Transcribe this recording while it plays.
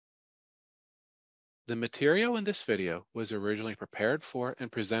The material in this video was originally prepared for and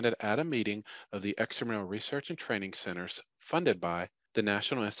presented at a meeting of the Extramural Research and Training Centers funded by the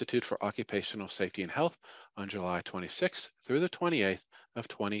National Institute for Occupational Safety and Health on July 26th through the 28th of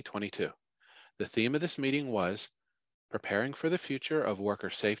 2022. The theme of this meeting was Preparing for the Future of Worker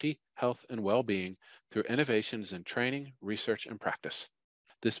Safety, Health, and Well-Being through Innovations in Training, Research, and Practice.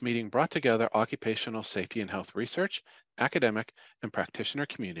 This meeting brought together occupational safety and health research, academic, and practitioner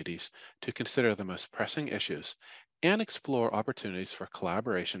communities to consider the most pressing issues and explore opportunities for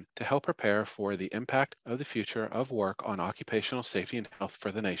collaboration to help prepare for the impact of the future of work on occupational safety and health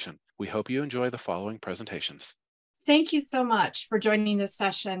for the nation. We hope you enjoy the following presentations. Thank you so much for joining this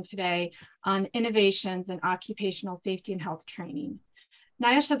session today on innovations in occupational safety and health training.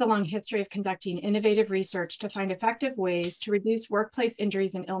 NIOSH has a long history of conducting innovative research to find effective ways to reduce workplace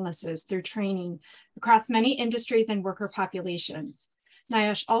injuries and illnesses through training across many industries and worker populations.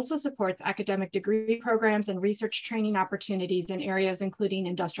 NIOSH also supports academic degree programs and research training opportunities in areas including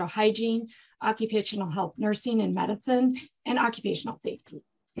industrial hygiene, occupational health nursing and medicine, and occupational safety.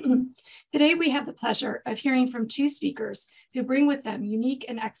 Today, we have the pleasure of hearing from two speakers who bring with them unique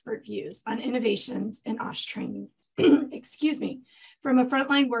and expert views on innovations in OSH training. Excuse me, from a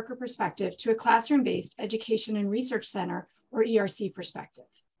frontline worker perspective to a classroom-based education and research center or ERC perspective.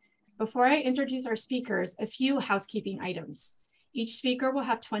 Before I introduce our speakers, a few housekeeping items. Each speaker will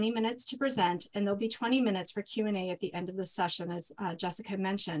have 20 minutes to present, and there'll be 20 minutes for Q&A at the end of the session, as Jessica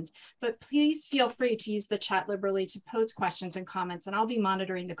mentioned. But please feel free to use the chat liberally to pose questions and comments, and I'll be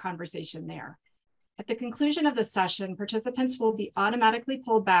monitoring the conversation there. At the conclusion of the session, participants will be automatically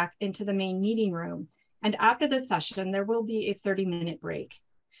pulled back into the main meeting room. And after the session, there will be a 30-minute break.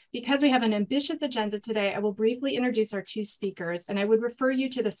 Because we have an ambitious agenda today, I will briefly introduce our two speakers, and I would refer you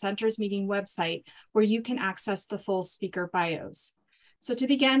to the Centers Meeting website where you can access the full speaker bios. So to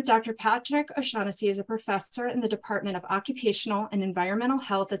begin, Dr. Patrick O'Shaughnessy is a professor in the Department of Occupational and Environmental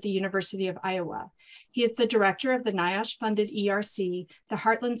Health at the University of Iowa. He is the director of the NIOSH-funded ERC, the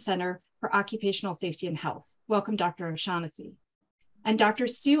Heartland Center for Occupational Safety and Health. Welcome, Dr. O'Shaughnessy. And Dr.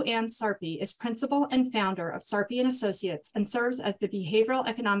 Sue Ann Sarpy is principal and founder of Sarpy & Associates and serves as the Behavioral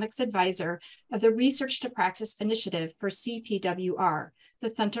Economics Advisor of the Research to Practice Initiative for CPWR, the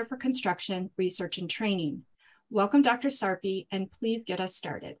Center for Construction, Research and Training. Welcome, Dr. Sarpy, and please get us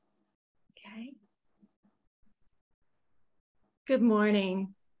started. Okay. Good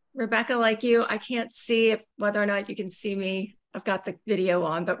morning. Rebecca, like you, I can't see whether or not you can see me. I've got the video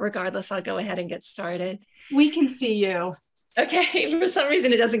on, but regardless, I'll go ahead and get started. We can see you. Okay, for some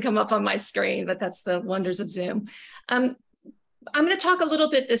reason it doesn't come up on my screen, but that's the wonders of Zoom. I'm going to talk a little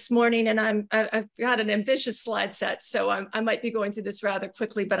bit this morning, and I've got an ambitious slide set, so I might be going through this rather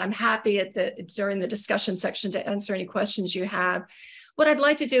quickly, but I'm happy during the discussion section to answer any questions you have. What I'd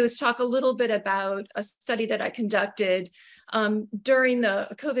like to do is talk a little bit about a study that I conducted during the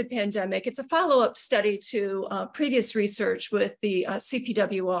COVID pandemic. It's a follow-up study to previous research with the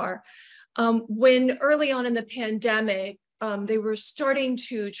CPWR. When early on in the pandemic, they were starting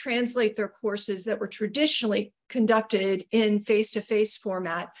to translate their courses that were traditionally conducted in face-to-face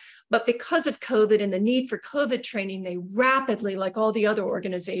format. But because of COVID and the need for COVID training, they rapidly, like all the other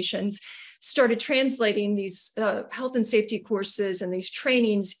organizations, started translating these health and safety courses and these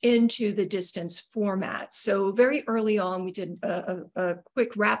trainings into the distance format. So very early on, we did a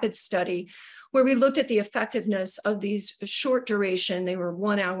quick rapid study where we looked at the effectiveness of these short duration, they were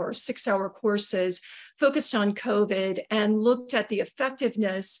 1 hour, 6 hour courses focused on COVID, and looked at the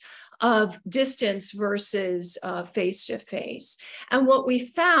effectiveness of distance versus face-to-face. And what we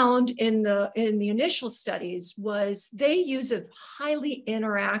found in the initial studies was they use a highly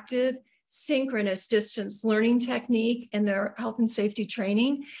interactive synchronous distance learning technique in their health and safety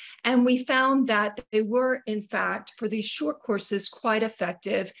training. And we found that they were, in fact, for these short courses, quite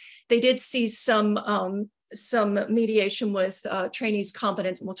effective. They did see some mediation with trainees'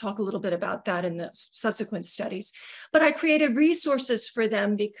 competence, and we'll talk a little bit about that in the subsequent studies. But I created resources for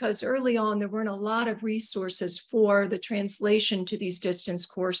them because early on, there weren't a lot of resources for the translation to these distance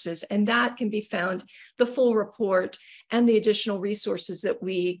courses, and that can be found, the full report and the additional resources that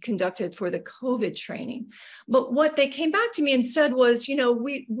we conducted for the COVID training. But what they came back to me and said was, you know,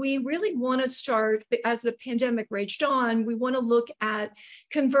 we really want to start, as the pandemic raged on, we want to look at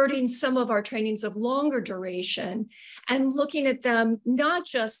converting some of our trainings of longer duration and looking at them, not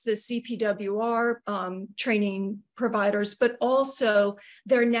just the CPWR training providers, but also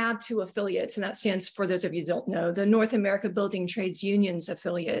their NAB2 affiliates, and that stands for, those of you who don't know, the North America Building Trades Unions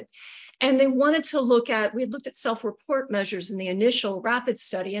affiliate. And they wanted to look at, we had looked at self-report measures in the initial rapid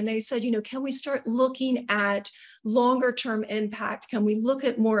study, and they said, can we start looking at longer term impact? Can we look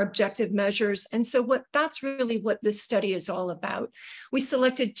at more objective measures? And so that's really what this study is all about. We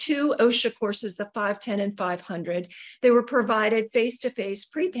selected 2 OSHA courses, the 510 and 500. They were provided face-to-face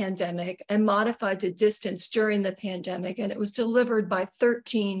pre-pandemic and modified to distance during the pandemic. And it was delivered by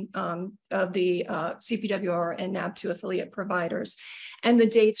 13 of the CPWR and NAB2 affiliate providers. And the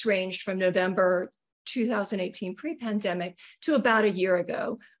dates ranged from November 2018 pre-pandemic to about a year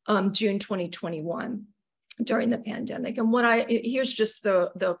ago, June 2021. During the pandemic. And here's just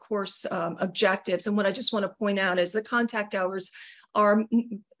the course objectives. And what I just want to point out is the contact hours are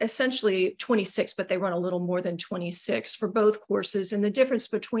essentially 26, but they run a little more than 26 for both courses. And the difference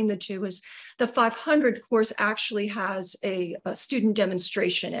between the two is the 500 course actually has a student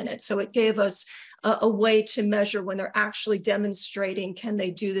demonstration in it. So it gave us a way to measure when they're actually demonstrating, can they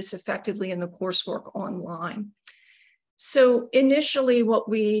do this effectively in the coursework online? So initially what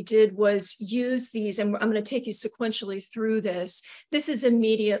we did was use these, and I'm going to take you sequentially through this. This is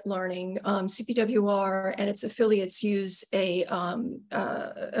immediate learning. CPWR and its affiliates use a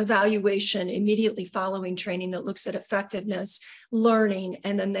evaluation immediately following training that looks at effectiveness, learning,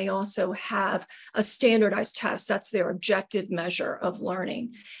 and then they also have a standardized test. That's their objective measure of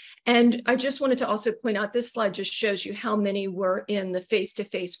learning. And I just wanted to also point out, this slide just shows you how many were in the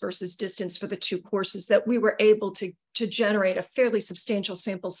face-to-face versus distance for the 2 courses, that we were able to generate a fairly substantial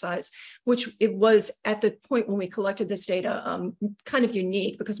sample size, which it was at the point when we collected this data kind of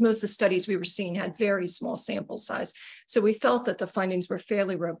unique, because most of the studies we were seeing had very small sample size. So we felt that the findings were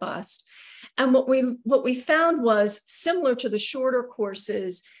fairly robust. And what we found was, similar to the shorter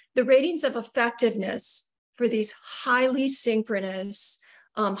courses, the ratings of effectiveness for these highly synchronous,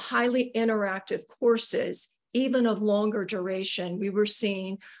 highly interactive courses, even of longer duration, we were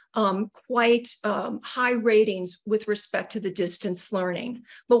seeing quite high ratings with respect to the distance learning.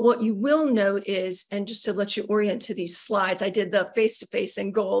 But what you will note is, and just to let you orient to these slides, I did the face-to-face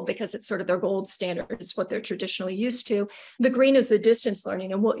in gold because it's sort of their gold standard. It's what they're traditionally used to. The green is the distance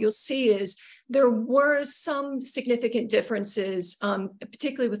learning. And what you'll see is there were some significant differences,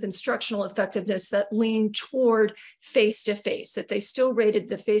 particularly with instructional effectiveness, that lean toward face-to-face, that they still rated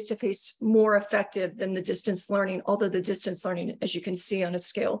the face-to-face more effective than the distance learning, although the distance learning, as you can see on a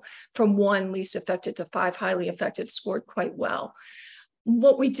scale from 1 least effective to 5 highly effective, scored quite well.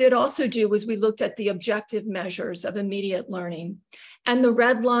 What we did also do was we looked at the objective measures of immediate learning. And the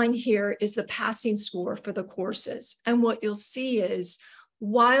red line here is the passing score for the courses. And what you'll see is,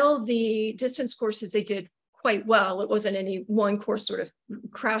 while the distance courses, they did quite well, it wasn't any one course sort of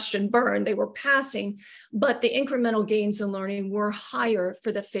crashed and burned, they were passing, but the incremental gains in learning were higher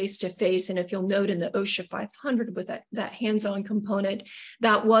for the face-to-face. And if you'll note in the OSHA 500 with that hands-on component,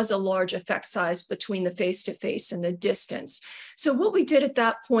 that was a large effect size between the face-to-face and the distance. So what we did at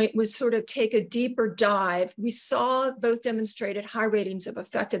that point was sort of take a deeper dive. We saw both demonstrated high ratings of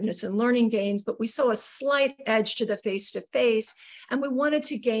effectiveness and learning gains, but we saw a slight edge to the face-to-face, and we wanted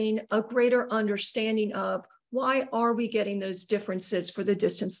to gain a greater understanding of why are we getting those differences for the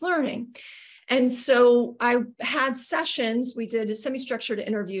distance learning. And so I had sessions, we did semi-structured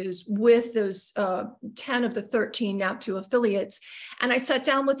interviews with those 10 of the 13 NAB2 affiliates. And I sat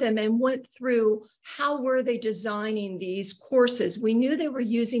down with them and went through how were they designing these courses. We knew they were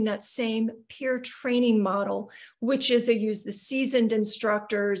using that same peer training model, which is they use the seasoned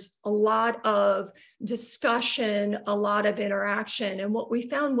instructors, a lot of discussion, a lot of interaction. And what we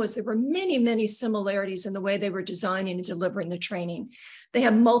found was there were many, many similarities in the way they were designing and delivering the training. They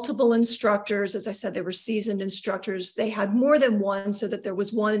had multiple instructors. As I said, they were seasoned instructors. They had more than one, so that there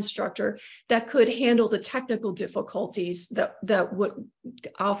was one instructor that could handle the technical difficulties that would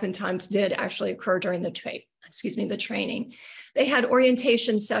oftentimes did actually occur during the training. They had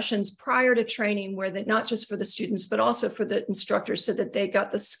orientation sessions prior to training where they, not just for the students, but also for the instructors, so that they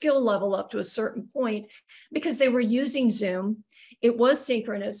got the skill level up to a certain point, because they were using Zoom. It was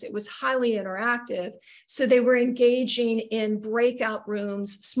synchronous, it was highly interactive. So they were engaging in breakout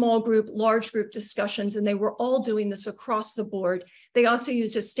rooms, small group, large group discussions, and they were all doing this across the board. They also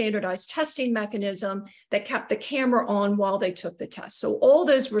used a standardized testing mechanism that kept the camera on while they took the test. So all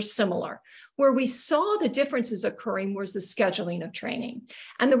those were similar. Where we saw the differences occurring was the scheduling of training.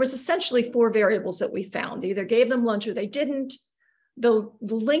 And there was essentially 4 variables that we found. They either gave them lunch or they didn't, the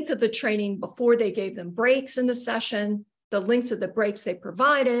length of the training before they gave them breaks in the session, the lengths of the breaks they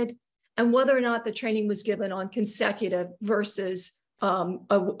provided, and whether or not the training was given on consecutive versus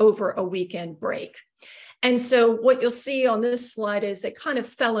over a weekend break. And so what you'll see on this slide is they kind of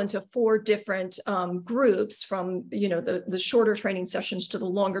fell into 4 different groups, from the shorter training sessions to the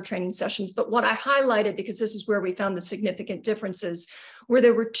longer training sessions. But what I highlighted, because this is where we found the significant differences, where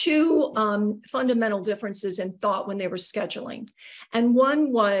there were 2 fundamental differences in thought when they were scheduling. And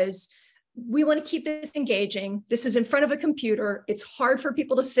one was, we want to keep this engaging. This is in front of a computer. It's hard for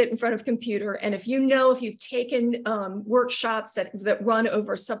people to sit in front of a computer. And if you've taken workshops that run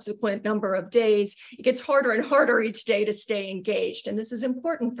over a subsequent number of days, it gets harder and harder each day to stay engaged. And this is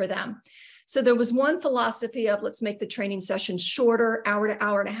important for them. So there was one philosophy of, let's make the training sessions shorter, hour to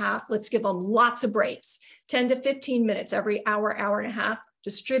hour and a half. Let's give them lots of breaks, 10 to 15 minutes every hour, hour and a half,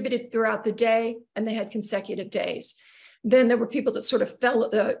 distributed throughout the day, and they had consecutive days. Then there were people that sort of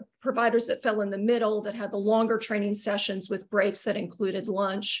providers that fell in the middle, that had the longer training sessions with breaks that included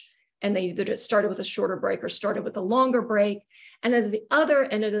lunch, and they either started with a shorter break or started with a longer break. And then the other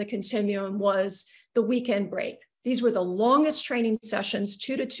end of the continuum was the weekend break. These were the longest training sessions,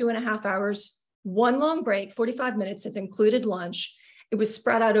 2 to 2.5 hours, one long break, 45 minutes, that included lunch. It was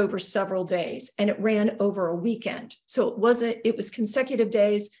spread out over several days, and it ran over a weekend. So it was consecutive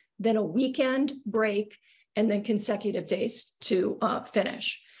days, then a weekend break, and then consecutive days to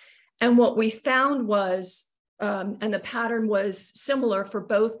finish. And what we found was, and the pattern was similar for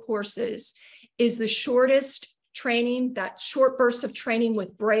both courses, is the shortest training, that short burst of training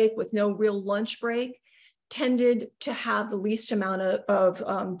with break, with no real lunch break, tended to have the least amount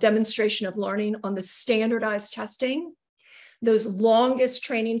of demonstration of learning on the standardized testing. Those longest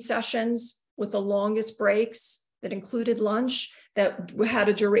training sessions with the longest breaks that included lunch, that had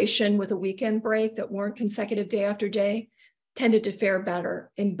a duration with a weekend break, that weren't consecutive day after day, tended to fare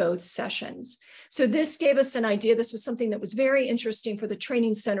better in both sessions. So this gave us an idea. This was something that was very interesting for the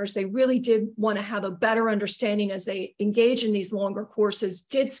training centers. They really did want to have a better understanding as they engage in these longer courses.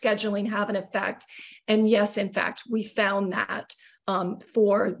 Did scheduling have an effect? And yes, in fact, we found that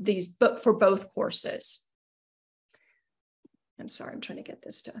for both courses. I'm sorry, I'm trying to get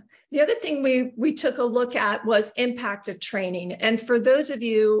this to. The other thing we took a look at was impact of training. And for those of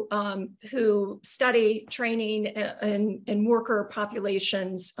you who study training in worker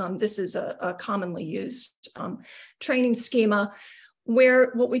populations, this is a commonly used training schema,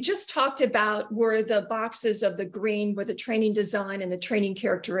 where what we just talked about were the boxes of the green, were the training design and the training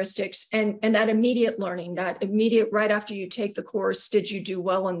characteristics, and that immediate learning, that immediate right after you take the course, did you do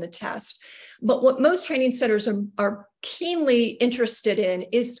well on the test? But what most training centers are keenly interested in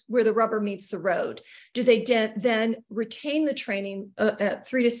is where the rubber meets the road. Do they then retain the training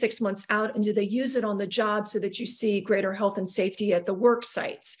 3 to 6 months out, and do they use it on the job so that you see greater health and safety at the work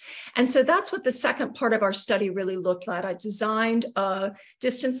sites? And so that's what the second part of our study really looked at. I designed a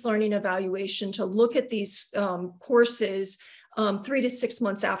distance learning evaluation to look at these courses 3 to 6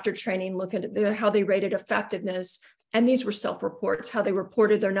 months after training, look at how they rated effectiveness. And these were self-reports, how they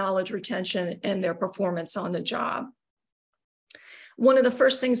reported their knowledge retention and their performance on the job. One of the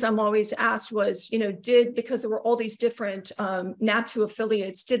first things I'm always asked was, because there were all these different NAP2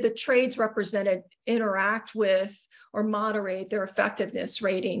 affiliates, did the trades represented interact with or moderate their effectiveness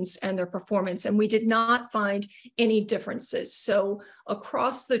ratings and their performance? And we did not find any differences. So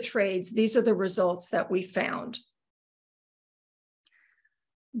across the trades, these are the results that we found.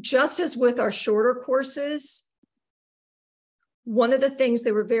 Just as with our shorter courses, one of the things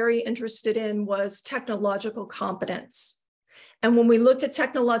they were very interested in was technological competence. And when we looked at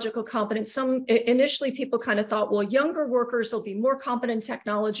technological competence, initially people kind of thought, well, younger workers will be more competent in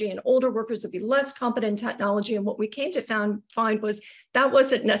technology and older workers will be less competent in technology. And what we came to find was that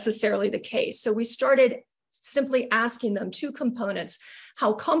wasn't necessarily the case. So we started simply asking them 2 components.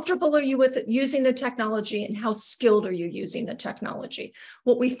 How comfortable are you with using the technology, and how skilled are you using the technology?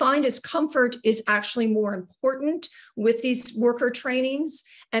 What we find is comfort is actually more important with these worker trainings.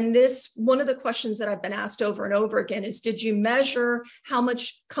 And one of the questions that I've been asked over and over again is, did you measure how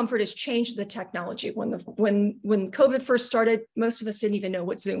much comfort has changed the technology? When COVID first started, most of us didn't even know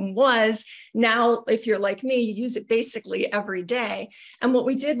what Zoom was. Now, if you're like me, you use it basically every day. And what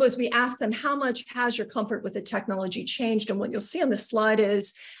we did was we asked them, how much has your comfort with the technology changed? And what you'll see on the slide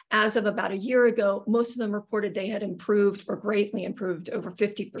is, as of about a year ago, most of them reported they had improved or greatly improved, over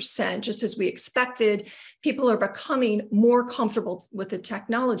 50%. Just as we expected, people are becoming more comfortable with the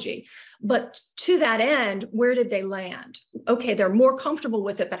technology. But to that end, where did they land? Okay, they're more comfortable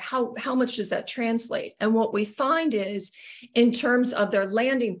with it, but how much does that translate? And what we find is, in terms of their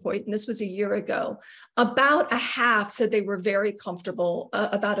landing point, and this was a year ago, about a half said they were very comfortable,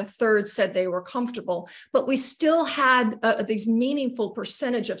 about a third said they were comfortable, but we still had these meaningful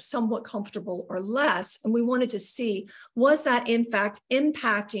percentage of somewhat comfortable or less. And we wanted to see, was that in fact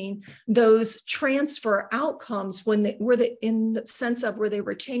impacting those transfer outcomes when they were in the sense of were they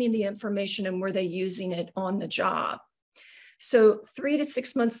retaining the information and were they using it on the job? So 3 to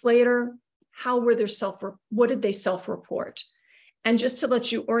 6 months later, what did they self-report? And just to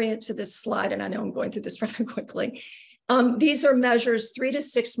let you orient to this slide, and I know I'm going through this rather quickly, these are measures 3 to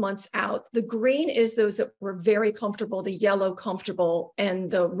 6 months out. The green is those that were very comfortable, the yellow comfortable, and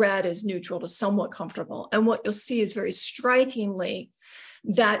the red is neutral to somewhat comfortable. And what you'll see is very strikingly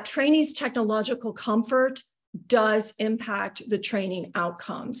that trainees' technological comfort does impact the training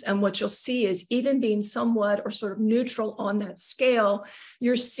outcomes. And what you'll see is even being somewhat or sort of neutral on that scale,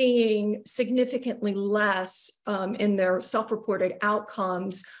 you're seeing significantly less in their self-reported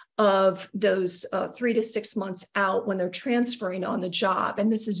outcomes of those 3 to 6 months out when they're transferring on the job. And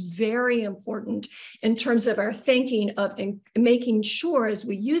this is very important in terms of our thinking of making sure as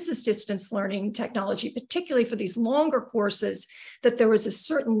we use this distance learning technology, particularly for these longer courses, that there is a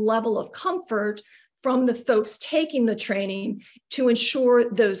certain level of comfort from the folks taking the training to ensure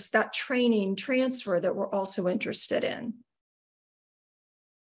that training transfer that we're also interested in.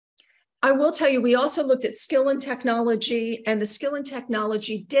 I will tell you, we also looked at skill and technology, and the skill and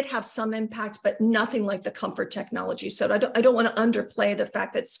technology did have some impact, but nothing like the comfort technology. So I don't want to underplay the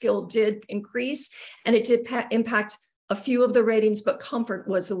fact that skill did increase and it did impact a few of the ratings, but comfort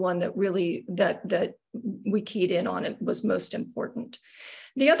was the one that really that we keyed in on. It was most important.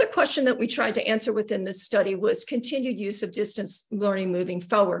 The other question that we tried to answer within this study was continued use of distance learning moving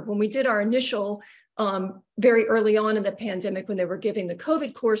forward. When we did our initial very early on in the pandemic, when they were giving the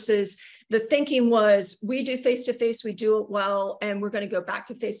COVID courses, the thinking was we do face-to-face, we do it well, and we're going to go back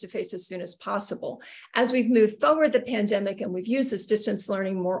to face-to-face as soon as possible. As we've moved forward the pandemic and we've used this distance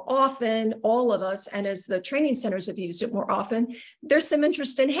learning more often, all of us, and as the training centers have used it more often, there's some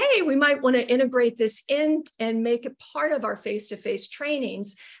interest in, hey, we might want to integrate this in and make it part of our face-to-face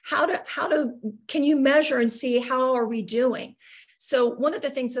trainings. Can you measure and see how are we doing? So one of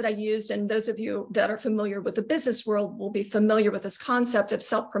the things that I used, and those of you that are familiar with the business world will be familiar with this concept of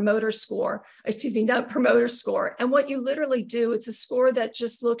Net Promoter Score. And what you literally do, it's a score that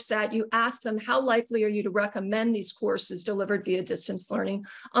just looks at, you ask them, how likely are you to recommend these courses delivered via distance learning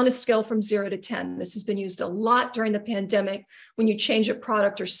on a scale from 0 to 10. This has been used a lot during the pandemic. When you change a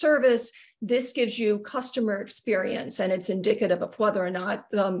product or service, this gives you customer experience, and it's indicative of whether or not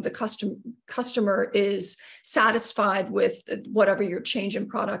the customer is satisfied with whatever your change in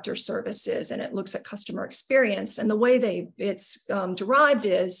product or service is, and it looks at customer experience. And the way it's derived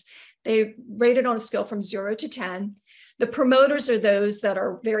is they rate it on a scale from 0 to 10. The promoters are those that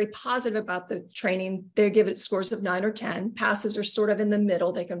are very positive about the training. They give it scores of 9 or 10. Passes are sort of in the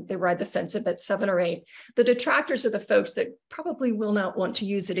middle. They ride the fence at 7 or 8. The detractors are the folks that probably will not want to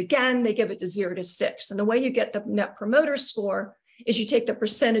use it again. They give it to 0 to 6. And the way you get the Net Promoter Score is you take the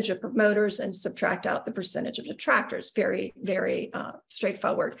percentage of promoters and subtract out the percentage of detractors. Very, very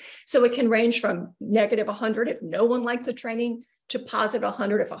straightforward. So it can range from negative 100 if no one likes the training to positive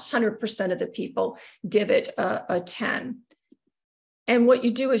 100 if 100% of the people give it a 10. And what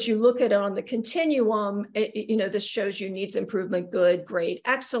you do is you look at it on the continuum. This shows you needs improvement, good, great,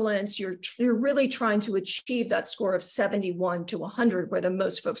 excellence. You're really trying to achieve that score of 71 to 100, where the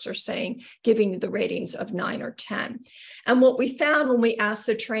most folks are saying, giving you the ratings of 9 or 10. And what we found when we asked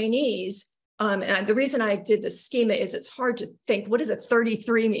the trainees, and the reason I did the schema is it's hard to think, what does a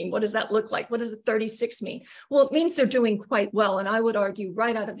 33 mean? What does that look like? What does a 36 mean? Well, it means they're doing quite well. And I would argue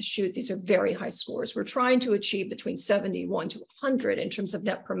right out of the chute, these are very high scores. We're trying to achieve between 71 to 100 in terms of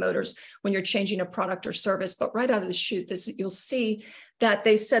net promoters when you're changing a product or service. But right out of the chute, you'll see that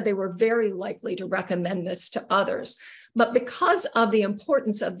they said they were very likely to recommend this to others. But because of the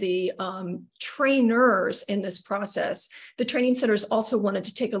importance of the trainers in this process, the training centers also wanted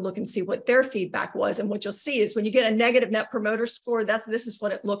to take a look and see what their feedback was. And what you'll see is when you get a negative Net Promoter Score, this is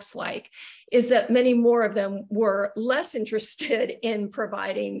what it looks like, is that many more of them were less interested in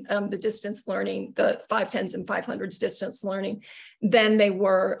providing the distance learning, the 510s and 500s distance learning, than they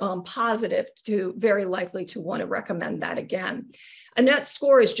were positive to very likely to want to recommend that again. A net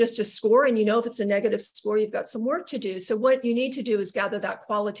score is just a score, and if it's a negative score, you've got some work to do. So what you need to do is gather that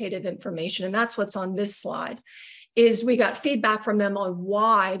qualitative information, and that's what's on this slide. Is we got feedback from them on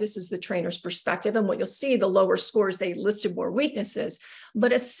why. This is the trainer's perspective, and what you'll see, the lower scores, they listed more weaknesses.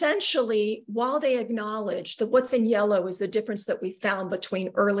 But essentially, while they acknowledge that what's in yellow is the difference that we found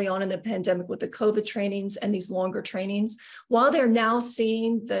between early on in the pandemic with the COVID trainings and these longer trainings, while they're now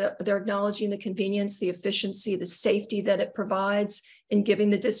seeing they're acknowledging the convenience, the efficiency, the safety that it provides in giving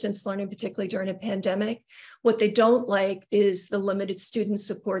the distance learning, particularly during a pandemic. What they don't like is the limited student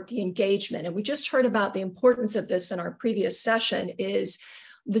support, the engagement. And we just heard about the importance of this in our previous session, is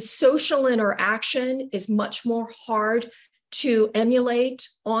the social interaction is much more hard to emulate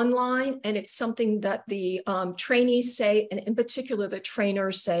online. And it's something that the trainees say, and in particular, the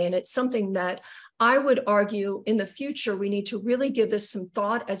trainers say, and it's something that I would argue in the future, we need to really give this some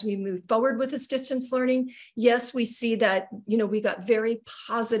thought as we move forward with this distance learning. Yes, we see that, we got very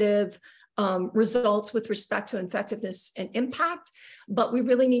positive results with respect to effectiveness and impact, but we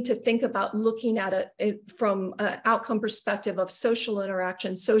really need to think about looking at it from an outcome perspective of social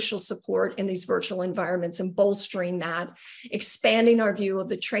interaction, social support in these virtual environments, and bolstering that, expanding our view of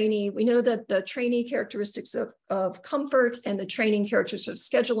the trainee. We know that the trainee characteristics of comfort and the training characteristics of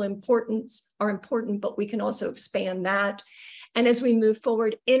schedule are important, but we can also expand that. And as we move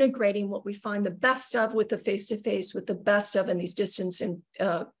forward, integrating what we find the best of with the face-to-face, with the best of in these distance and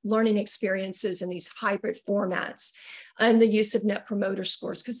learning experiences in these hybrid formats, and the use of Net Promoter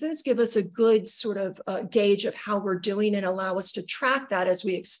Scores, because those give us a good sort of gauge of how we're doing and allow us to track that as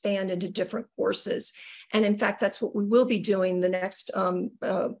we expand into different courses. And in fact, that's what we will be doing. The next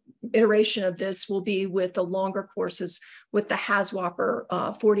iteration of this will be with the longer courses, with the HAZWOPER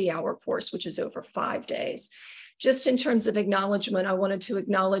 40-hour course, which is over 5 days. Just in terms of acknowledgement, I wanted to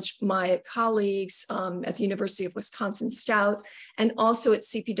acknowledge my colleagues at the University of Wisconsin-Stout and also at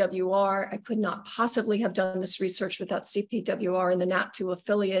CPWR. I could not possibly have done this research without CPWR and the NAP2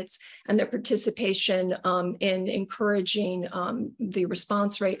 affiliates and their participation in encouraging the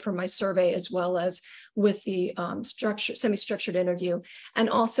response rate for my survey, as well as with the semi-structured interview, and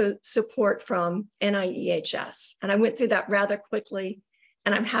also support from NIEHS. And I went through that rather quickly,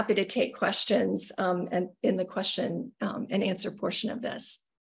 and I'm happy to take questions and in the question and answer portion of this.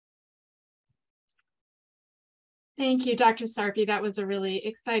 Thank you, Dr. Sarpy. That was a really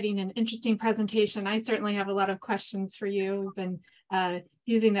exciting and interesting presentation. I certainly have a lot of questions for you. We've been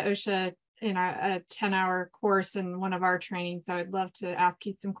using the OSHA in a 10-hour course in one of our trainings, so I'd love to ask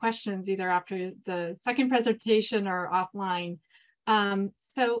you some questions either after the second presentation or offline.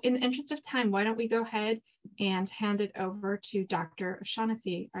 So in the interest of time, why don't we go ahead and hand it over to Dr.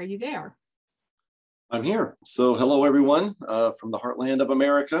 O'Shaughnessy. Are you there? I'm here. So hello, everyone from the heartland of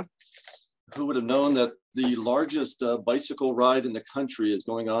America. Who would have known that the largest bicycle ride in the country is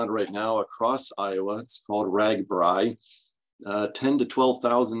going on right now across Iowa? It's called RAGBRAI. 10 to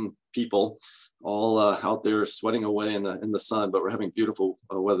 12,000 people all out there sweating away in the sun, but we're having beautiful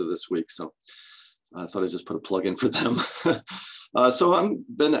weather this week. So I thought I'd just put a plug in for them. So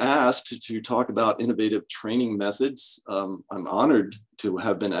I've been asked to talk about innovative training methods. I'm honored to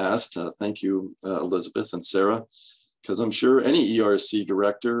have been asked. Thank you, Elizabeth and Sarah, because I'm sure any ERC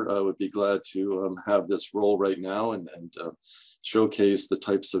director would be glad to have this role right now and showcase the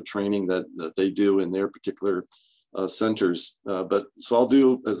types of training that they do in their particular centers. So I'll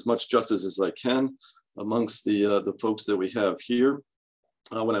do as much justice as I can amongst the folks that we have here.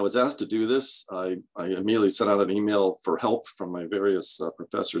 When I was asked to do this, I immediately sent out an email for help from my various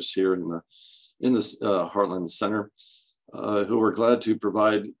professors here in this Heartland Center, who were glad to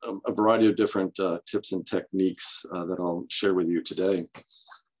provide a variety of different tips and techniques that I'll share with you today.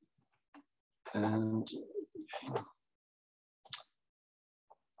 And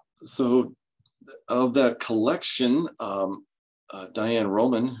so of that collection, Diane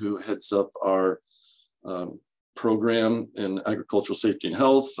Roman, who heads up our program in agricultural safety and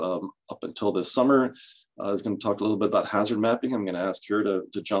health up until this summer, is going to talk a little bit about hazard mapping. I'm going to ask her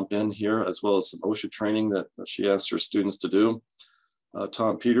to jump in here, as well as some OSHA training that she asks her students to do.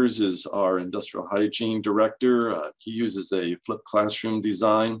 Tom Peters is our industrial hygiene director. He uses a flipped classroom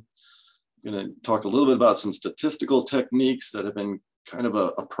design. I'm going to talk a little bit about some statistical techniques that have been kind of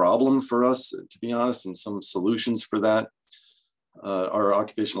a problem for us, to be honest, and some solutions for that. Our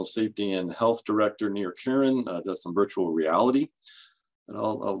occupational safety and health director, Near Karen, does some virtual reality. And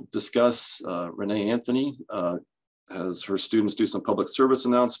I'll discuss Renee Anthony as her students do some public service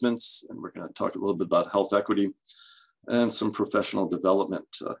announcements, and we're going to talk a little bit about health equity and some professional development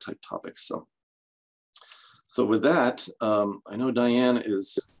type topics. So with that, I know Diane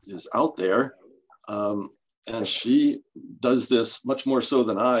is out there, and she does this much more so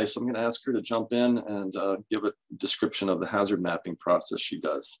than I, so I'm going to ask her to jump in and give a description of the hazard mapping process she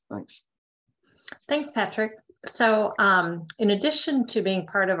does. Thanks. Thanks, Patrick. So in addition to being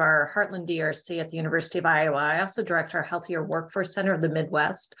part of our Heartland DRC at the University of Iowa, I also direct our Healthier Workforce Center of the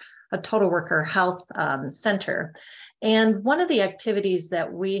Midwest, a total worker health center. And one of the activities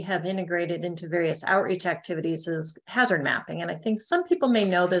that we have integrated into various outreach activities is hazard mapping. And I think some people may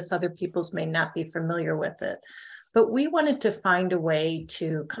know this, other people may not be familiar with it. But we wanted to find a way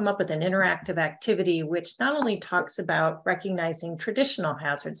to come up with an interactive activity which not only talks about recognizing traditional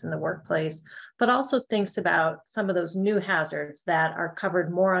hazards in the workplace, but also thinks about some of those new hazards that are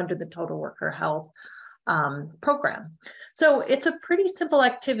covered more under the Total Worker Health program. So it's a pretty simple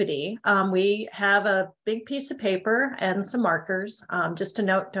activity. We have a big piece of paper and some markers. Just to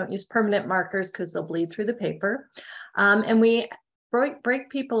note, don't use permanent markers because they'll bleed through the paper. And we break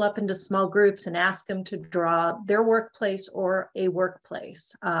people up into small groups and ask them to draw their workplace or a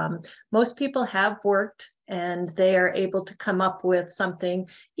workplace. Most people have worked and they are able to come up with something,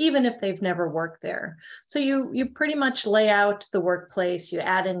 even if they've never worked there. So you pretty much lay out the workplace, you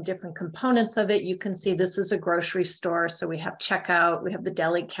add in different components of it. You can see this is a grocery store. So we have checkout, we have the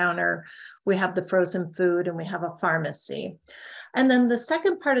deli counter, we have the frozen food, and we have a pharmacy. And then the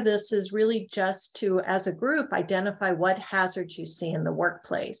second part of this is really just to, as a group, identify what hazards you see in the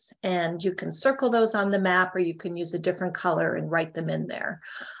workplace. And you can circle those on the map, or you can use a different color and write them in there.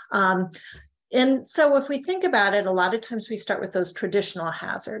 And so if we think about it, a lot of times we start with those traditional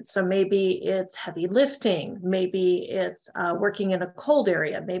hazards. So maybe it's heavy lifting, maybe it's working in a cold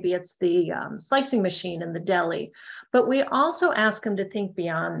area, maybe it's the slicing machine in the deli. But we also ask them to think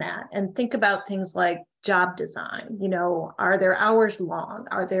beyond that and think about things like job design. You know, are their hours long?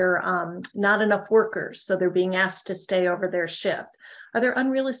 Are there not enough workers, so they're being asked to stay over their shift? Are there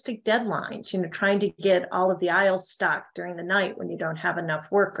unrealistic deadlines, you know, trying to get all of the aisles stocked during the night when you don't have enough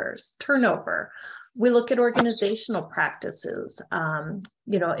workers? Turnover. We look at organizational practices,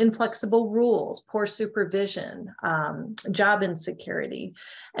 you know, inflexible rules, poor supervision, job insecurity,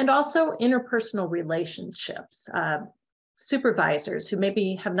 and also interpersonal relationships. Supervisors who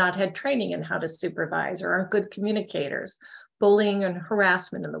maybe have not had training in how to supervise or aren't good communicators, bullying and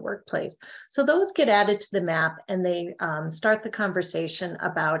harassment in the workplace. So those get added to the map, and they start the conversation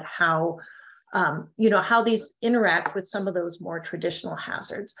about how, you know, how these interact with some of those more traditional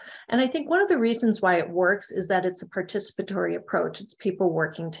hazards. And I think one of the reasons why it works is that it's a participatory approach. It's people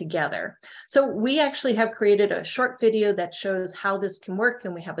working together. So we actually have created a short video that shows how this can work,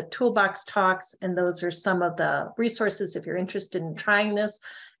 and we have a toolbox talks, and those are some of the resources if you're interested in trying this.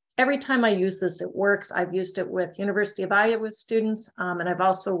 Every time I use this, it works. I've used it with University of Iowa students, and I've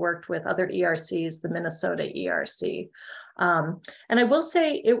also worked with other ERCs, the Minnesota ERC. And I will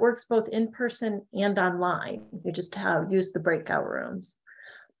say it works both in person and online. You just use the breakout rooms.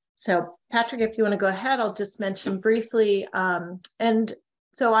 So Patrick, if you want to go ahead, I'll just mention briefly. And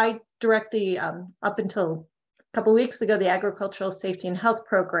so I direct the, up until a couple of weeks ago, the Agricultural Safety and Health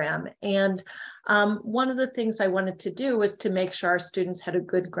Program. And one of the things I wanted to do was to make sure our students had a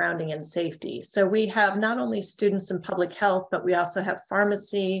good grounding in safety. So we have not only students in public health, but we also have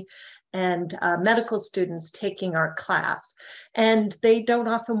pharmacy and medical students taking our class. And they don't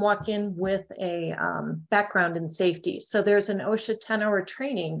often walk in with a background in safety. So there's an OSHA 10-hour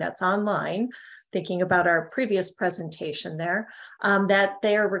training that's online, thinking about our previous presentation there, that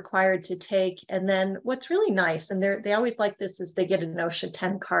they are required to take. And then what's really nice, and they always like this, is they get an OSHA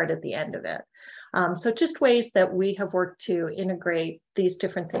 10 card at the end of it. So just ways that we have worked to integrate these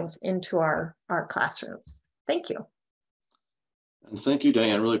different things into our classrooms. Thank you. And thank you,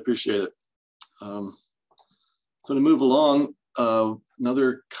 Diane, really appreciate it. So to move along,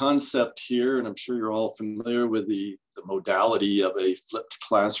 another concept here, and I'm sure you're all familiar with the modality of a flipped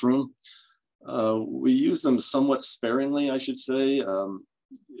classroom. We use them somewhat sparingly, I should say.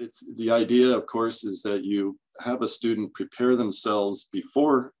 It's the idea, of course, is that you have a student prepare themselves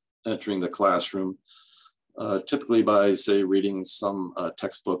before entering the classroom, typically by, say, reading some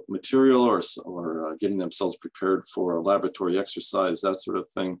textbook material or getting themselves prepared for a laboratory exercise, that sort of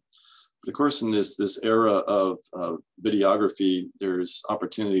thing. But of course, in this era of videography, there's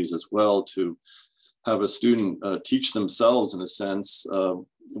opportunities as well to have a student teach themselves, in a sense,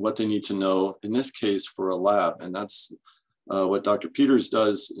 what they need to know, in this case, for a lab. And that's what Dr. Peters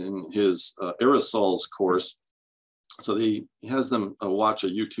does in his aerosols course. So he has them watch a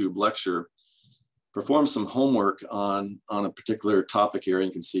YouTube lecture, perform some homework on a particular topic area.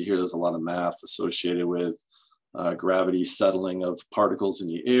 You can see here there's a lot of math associated with gravity settling of particles in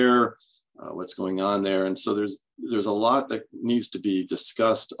the air, what's going on there. And so there's a lot that needs to be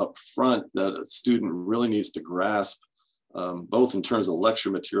discussed up front that a student really needs to grasp, both in terms of lecture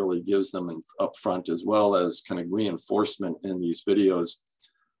material he gives them up front, as well as kind of reinforcement in these videos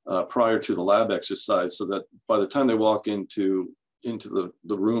prior to the lab exercise, so that by the time they walk into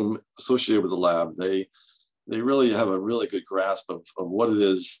the room associated with the lab, they really have a really good grasp of what it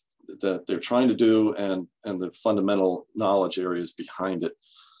is that they're trying to do and the fundamental knowledge areas behind it.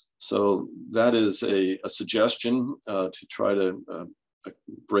 So that is a suggestion to try to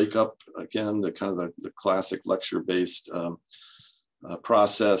break up, again, the kind of the classic lecture-based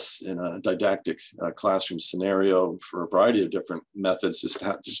process in a didactic classroom scenario for a variety of different methods.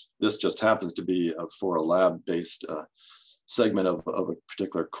 This just happens to be for a lab-based segment of a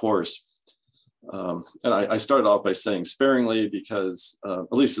particular course. And I started off by saying sparingly because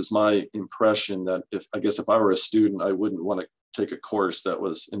at least it's my impression that if I were a student, I wouldn't want to take a course that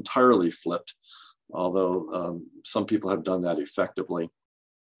was entirely flipped, although some people have done that effectively.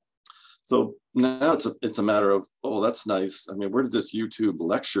 So now it's a matter of, oh, that's nice. I mean, where did this YouTube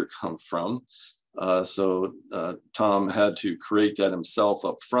lecture come from? So Tom had to create that himself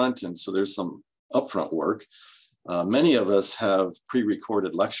up front. And so there's some upfront work. Many of us have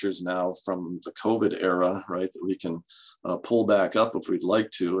pre-recorded lectures now from the COVID era, right, that we can pull back up if we'd like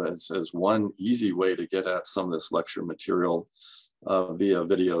to as one easy way to get at some of this lecture material via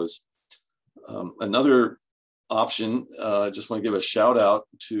videos. Another option, I just want to give a shout out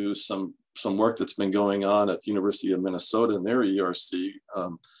to some work that's been going on at the University of Minnesota and their ERC.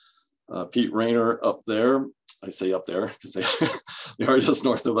 Pete Rayner up there, I say up there because they are just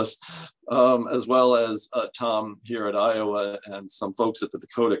north of us, as well as Tom here at Iowa and some folks at the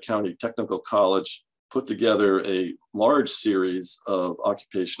Dakota County Technical College put together a large series of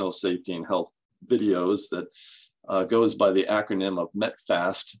occupational safety and health videos that goes by the acronym of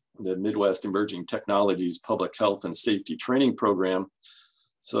METFAST, the Midwest Emerging Technologies Public Health and Safety Training Program.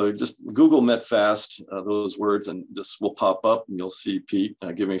 So just Google METFAST, those words, and this will pop up and you'll see Pete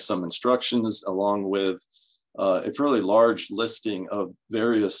giving some instructions along with a fairly large listing of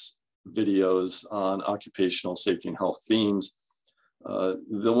various videos on occupational safety and health themes.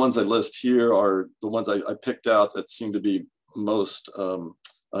 The ones I list here are the ones I picked out that seem to be most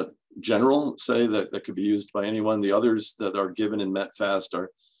general, say that could be used by anyone. The others that are given in METFAST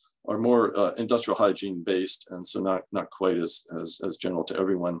are more industrial hygiene based, and so not quite as general to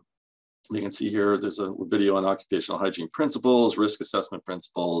everyone. You can see here, there's a video on occupational hygiene principles, risk assessment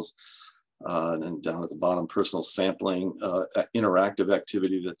principles, and then down at the bottom, personal sampling, interactive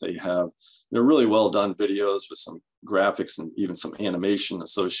activity that they have. They're really well done videos with some graphics and even some animation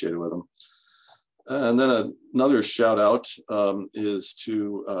associated with them. And then another shout out is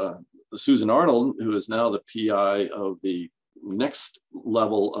to Susan Arnold, who is now the PI of the next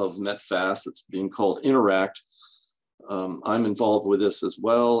level of METFAST that's being called Interact. I'm involved with this as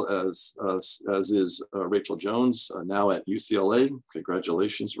well as is Rachel Jones, now at UCLA.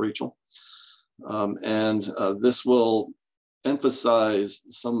 Congratulations, Rachel. And this will emphasize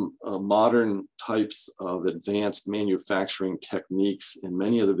some modern types of advanced manufacturing techniques in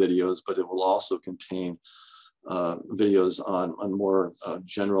many of the videos, but it will also contain videos on more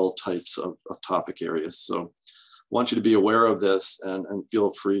general types of topic areas. So I want you to be aware of this and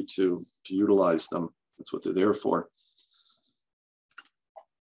feel free to utilize them. That's what they're there for.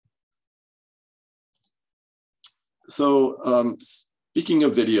 So speaking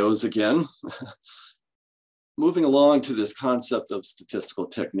of videos again, moving along to this concept of statistical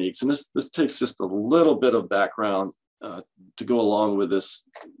techniques, and this takes just a little bit of background to go along with this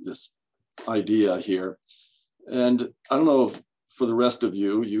idea here. And I don't know if for the rest of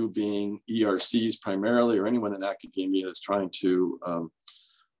you being ERCs primarily, or anyone in academia is trying to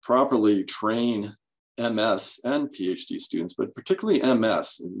properly train MS and PhD students, but particularly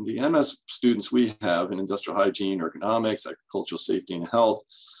MS. The MS students we have in industrial hygiene, ergonomics, agricultural safety and health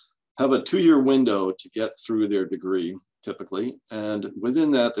have a 2-year window to get through their degree typically. And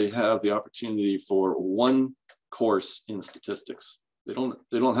within that, they have the opportunity for one course in statistics. They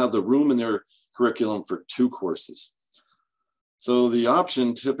don't have the room in their curriculum for 2 courses. So the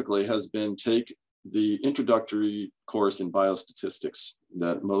option typically has been take the introductory course in biostatistics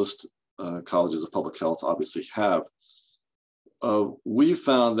that most colleges of public health obviously have. We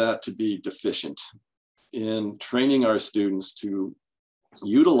found that to be deficient in training our students to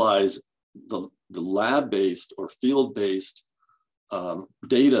utilize the lab-based or field-based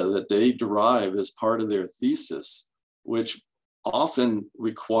data that they derive as part of their thesis, which often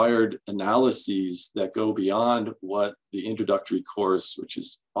required analyses that go beyond what the introductory course, which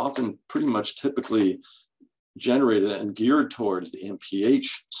is often pretty much typically generated and geared towards the MPH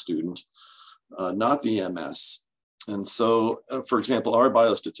student, not the MS. And so, for example, our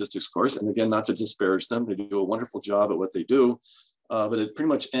biostatistics course, and again, not to disparage them, they do a wonderful job at what they do, but it pretty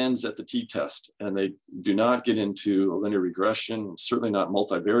much ends at the t-test, and they do not get into linear regression, certainly not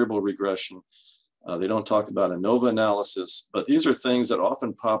multivariable regression. They don't talk about ANOVA analysis, but these are things that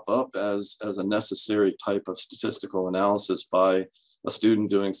often pop up as a necessary type of statistical analysis by a student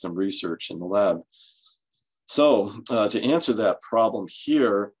doing some research in the lab. So to answer that problem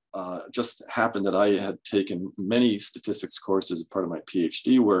here, just happened that I had taken many statistics courses as part of my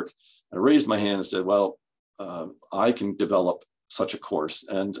PhD work. I raised my hand and said, well, I can develop such a course.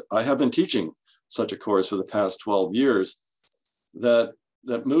 And I have been teaching such a course for the past 12 years that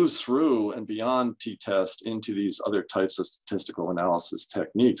moves through and beyond t-test into these other types of statistical analysis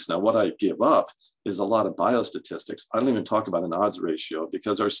techniques. Now, what I give up is a lot of biostatistics. I don't even talk about an odds ratio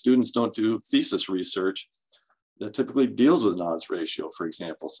because our students don't do thesis research that typically deals with an odds ratio, for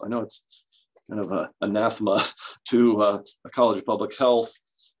example. So I know it's kind of an anathema to a College of Public Health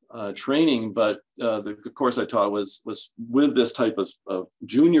training, but the course I taught was with this type of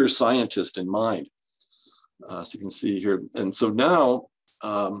junior scientist in mind. So you can see here. And so now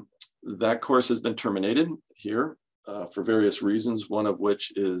that course has been terminated here for various reasons, one of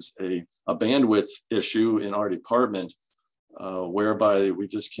which is a bandwidth issue in our department, whereby we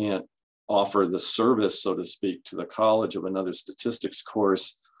just can't offer the service, so to speak, to the college of another statistics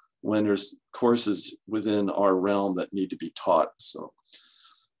course when there's courses within our realm that need to be taught. So,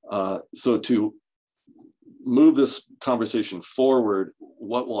 so to move this conversation forward,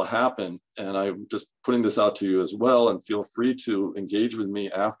 what will happen, and I'm just putting this out to you as well, and feel free to engage with me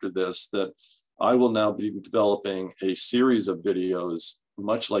after this, that I will now be developing a series of videos,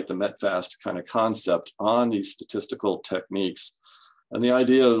 much like the MetFast kind of concept, on these statistical techniques. And the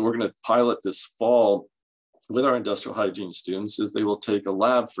idea that we're going to pilot this fall with our industrial hygiene students is they will take a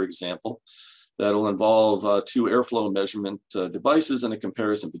lab, for example, that'll involve 2 airflow measurement devices and a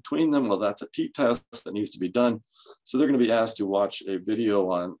comparison between them. Well, that's a t-test that needs to be done. So they're going to be asked to watch a video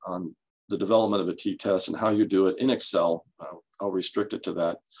on the development of a t-test and how you do it in Excel. I'll restrict it to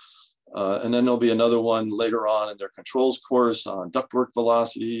that. And then there'll be another one later on in their controls course on ductwork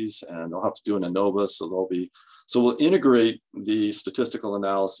velocities, and they'll have to do an ANOVA. So we'll integrate the statistical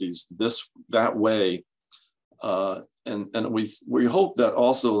analyses that way. And we hope that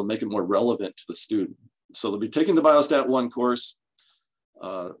also will make it more relevant to the student. So they'll be taking the Biostat 1 course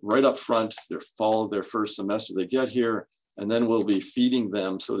right up front, their fall of their first semester they get here, and then we'll be feeding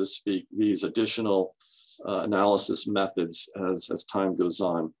them, so to speak, these additional analysis methods as time goes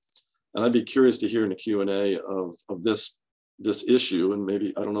on. And I'd be curious to hear in the Q&A of this issue, and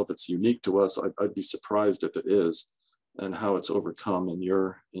maybe, I don't know if it's unique to us, I'd be surprised if it is, and how it's overcome in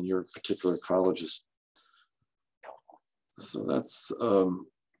your particular colleges. So that's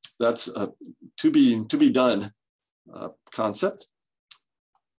a to be done concept.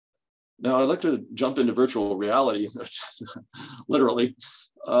 Now I'd like to jump into virtual reality, literally.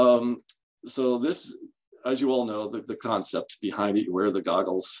 So this, as you all know, the concept behind it, you wear the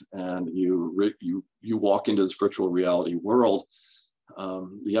goggles and you walk into this virtual reality world.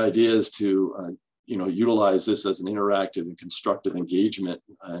 The idea is to utilize this as an interactive and constructive engagement,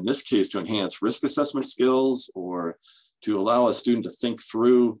 in this case to enhance risk assessment skills, or to allow a student to think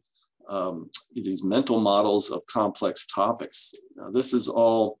through these mental models of complex topics. Now, this is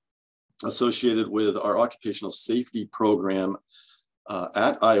all associated with our occupational safety program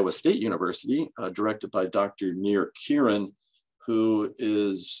at Iowa State University, directed by Dr. Nir Kiran, who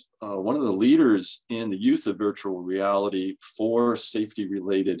is one of the leaders in the use of virtual reality for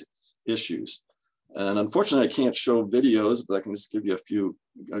safety-related issues. And unfortunately, I can't show videos, but I can just give you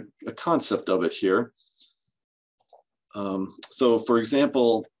a concept of it here. So for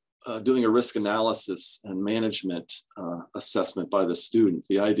example, doing a risk analysis and management assessment by the student.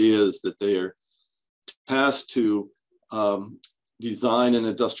 The idea is that they are tasked to design an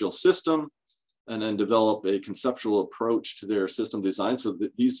industrial system and then develop a conceptual approach to their system design. So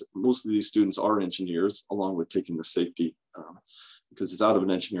that most of these students are engineers, along with taking the safety, because it's out of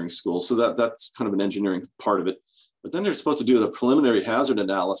an engineering school. So that's kind of an engineering part of it. But then they're supposed to do the preliminary hazard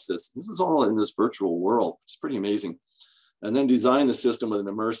analysis. This is all in this virtual world. It's pretty amazing. And then design the system with an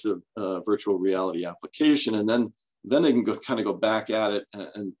immersive virtual reality application. And then they can kind of go back at it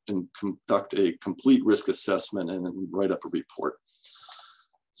and conduct a complete risk assessment and write up a report.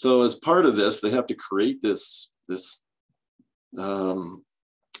 So as part of this, they have to create this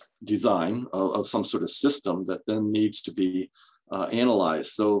design of some sort of system that then needs to be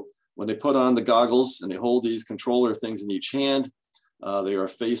analyzed. So when they put on the goggles and they hold these controller things in each hand, they are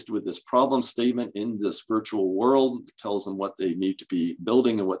faced with this problem statement in this virtual world. It tells them what they need to be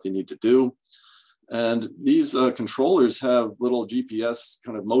building and what they need to do. And these controllers have little GPS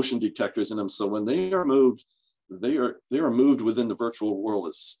kind of motion detectors in them. So when they are moved, they are moved within the virtual world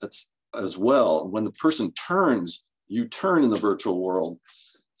as well. When the person turns, you turn in the virtual world.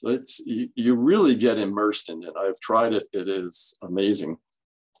 So you really get immersed in it. I've tried it. It is amazing.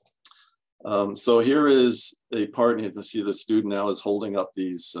 So here is a part, and you can see the student now is holding up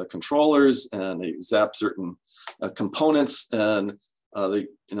these controllers, and they zap certain components, and Again,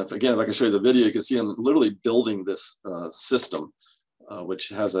 if I can show you the video, you can see him literally building this system, which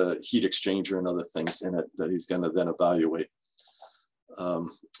has a heat exchanger and other things in it that he's going to then evaluate.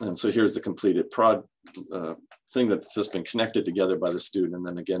 And so here's the completed thing that's just been connected together by the student. And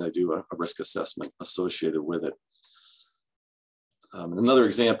then again, I do a risk assessment associated with it. Another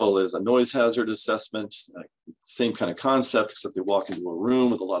example is a noise hazard assessment, same kind of concept, except they walk into a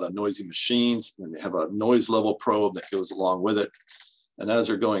room with a lot of noisy machines, and they have a noise level probe that goes along with it. And as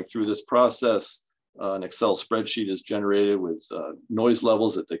they're going through this process, an Excel spreadsheet is generated with noise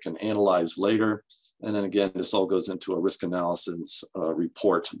levels that they can analyze later. And then again, this all goes into a risk analysis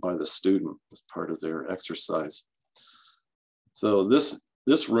report by the student as part of their exercise. So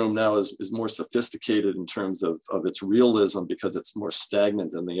this room now is more sophisticated in terms of its realism because it's more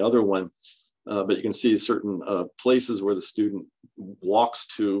stagnant than the other one. But you can see certain places where the student walks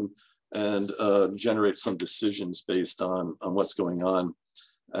to and generates some decisions based on what's going on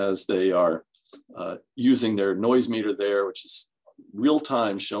as they are using their noise meter there, which is real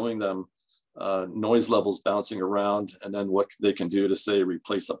time showing them noise levels bouncing around, and then what they can do to say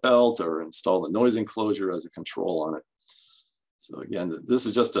replace a belt or install a noise enclosure as a control on it. So again, this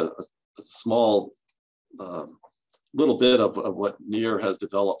is just a small little bit of what NIOSH has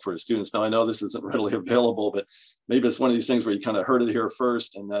developed for students. Now I know this isn't readily available, but maybe it's one of these things where you kind of heard it here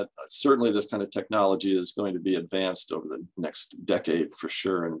first, and that certainly this kind of technology is going to be advanced over the next decade for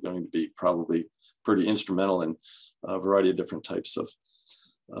sure, and going to be probably pretty instrumental in a variety of different types of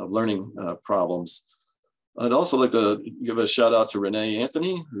learning problems. I'd also like to give a shout out to Renee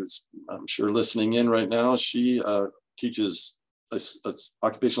Anthony, who's I'm sure listening in right now. She teaches a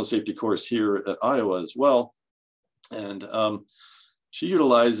occupational safety course here at Iowa as well. And she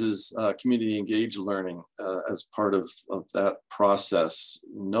utilizes community engaged learning as part of that process,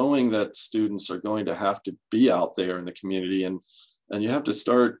 knowing that students are going to have to be out there in the community, and you have to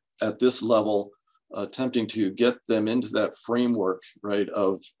start at this level attempting to get them into that framework, right,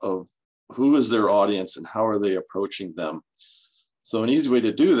 of who is their audience and how are they approaching them. So an easy way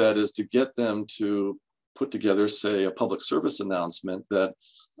to do that is to get them to put together, say, a public service announcement that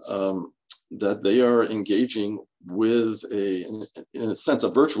that they are engaging with in a sense, a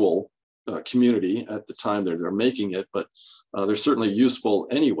virtual community at the time they're making it, but they're certainly useful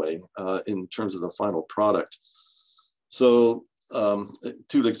anyway in terms of the final product. So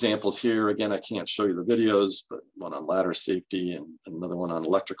two examples here. Again, I can't show you the videos, but one on ladder safety and another one on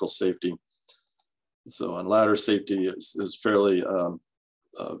electrical safety. So on ladder safety is fairly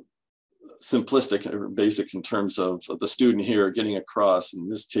simplistic or basic in terms of the student here getting across, in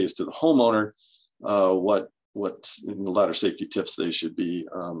this case to the homeowner, what in the ladder safety tips they should be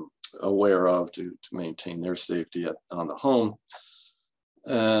aware of to maintain their safety on the home.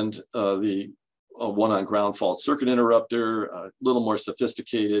 And the one on ground fault circuit interrupter, a little more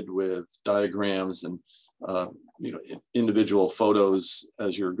sophisticated with diagrams and individual photos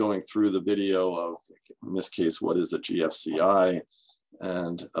as you're going through the video of, in this case, what is a GFCI,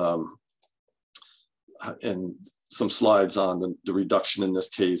 and some slides on the reduction in this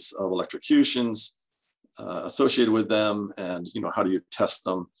case of electrocutions associated with them, and how do you test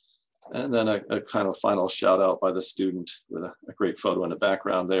them, and then a kind of final shout out by the student with a great photo in the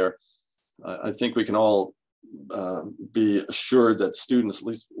background there. I think we can all be assured that students, at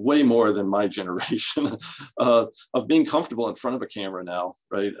least way more than my generation, of being comfortable in front of a camera now,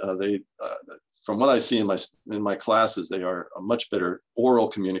 right? From what I see in my classes, they are much better oral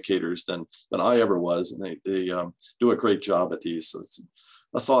communicators than I ever was, and they do a great job at these. So it's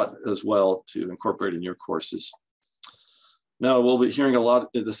a thought as well to incorporate in your courses. Now we'll be hearing a lot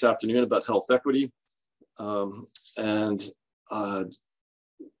this afternoon about health equity, and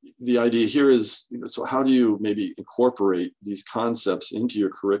the idea here is, so how do you maybe incorporate these concepts into your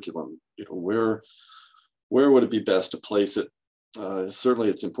curriculum? Where would it be best to place it? Certainly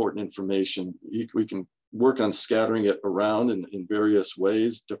it's important information. We can work on scattering it around in various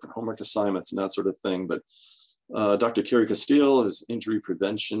ways, different homework assignments and that sort of thing. But Dr. Carrie Castile is injury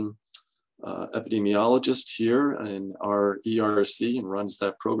prevention epidemiologist here in our ERC and runs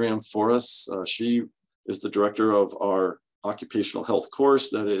that program for us. She is the director of our occupational health course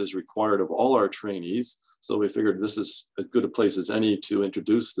that is required of all our trainees. So we figured this is as good a place as any to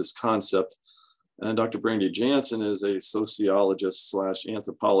introduce this concept. And Dr. Brandy Jansen is a sociologist /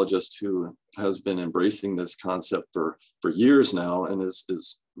 anthropologist who has been embracing this concept for years now and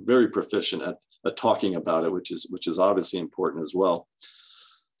is very proficient at talking about it, which is obviously important as well.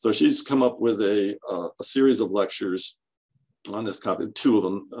 So she's come up with a series of lectures on this topic, two of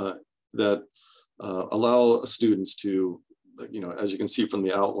them, that allow students to as you can see from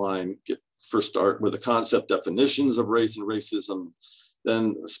the outline, first start with the concept definitions of race and racism,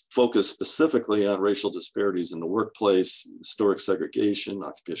 then focus specifically on racial disparities in the workplace, historic segregation,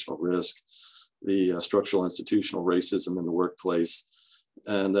 occupational risk, the structural institutional racism in the workplace,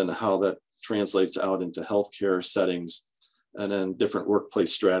 and then how that translates out into healthcare settings, and then different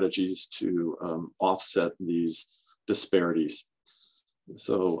workplace strategies to offset these disparities.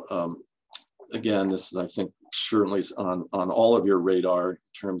 So again, this is, I think, certainly on all of your radar in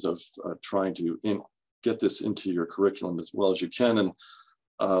terms of trying to get this into your curriculum as well as you can. And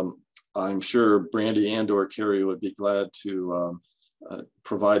I'm sure Brandy and/or Carrie would be glad to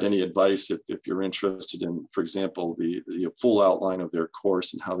provide any advice if you're interested in, for example, the full outline of their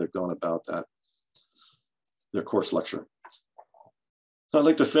course and how they've gone about that, their course lecture. I'd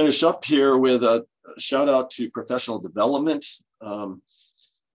like to finish up here with a shout out to professional development.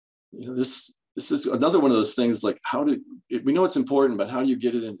 This is another one of those things, like we know it's important, but how do you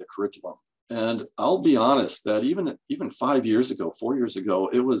get it into the curriculum? And I'll be honest that even 5 years ago, 4 years ago,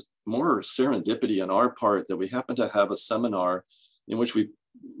 it was more serendipity on our part that we happened to have a seminar in which we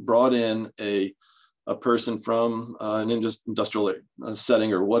brought in a person from an industrial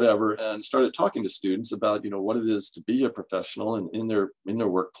setting or whatever, and started talking to students about what it is to be a professional and in their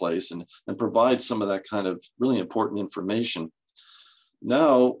workplace, and provide some of that kind of really important information.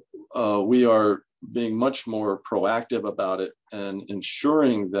 Now we are being much more proactive about it and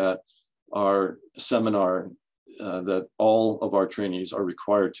ensuring that our seminar that all of our trainees are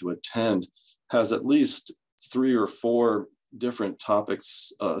required to attend has at least 3 or 4 different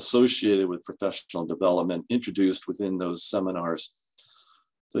topics associated with professional development introduced within those seminars.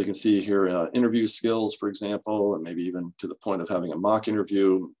 So you can see here interview skills, for example, and maybe even to the point of having a mock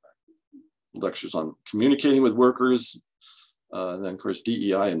interview, lectures on communicating with workers, and then of course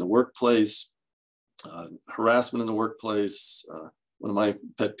DEI in the workplace, harassment in the workplace. One of my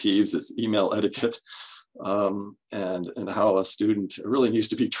pet peeves is email etiquette, and how a student really needs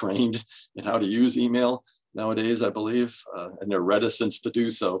to be trained in how to use email nowadays, I believe, and their reticence to do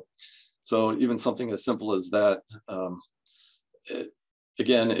so. So even something as simple as that.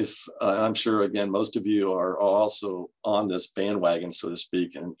 Again, I'm sure, again, most of you are also on this bandwagon, so to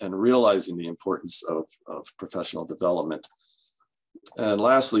speak, and realizing the importance of professional development. And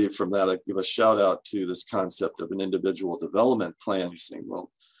lastly, from that, I give a shout out to this concept of an individual development plan. Saying,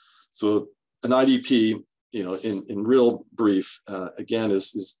 well, so an IDP, in real brief, again,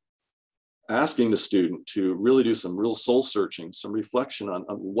 is asking the student to really do some real soul searching, some reflection on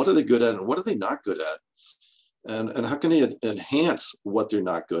what are they good at and what are they not good at, and how can they enhance what they're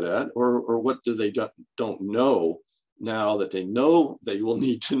not good at, or what do they don't know now that they know they will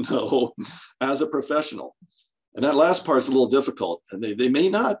need to know as a professional. And that last part is a little difficult, and they may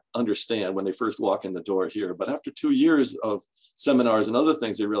not understand when they first walk in the door here, but after 2 years of seminars and other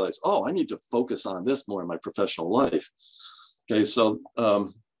things, they realize, oh, I need to focus on this more in my professional life. Okay, so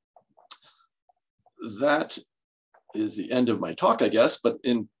that is the end of my talk, I guess, but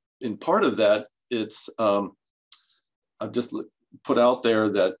in part of that, it's, I've just put out there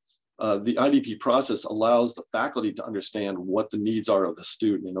that the IDP process allows the faculty to understand what the needs are of the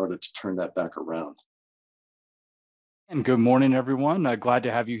student in order to turn that back around. And good morning, everyone. Glad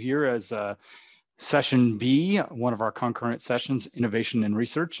to have you here as session B, one of our concurrent sessions, Innovation and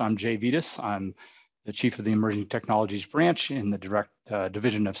Research. I'm Jay Vitas. I'm the Chief of the Emerging Technologies Branch in the Direct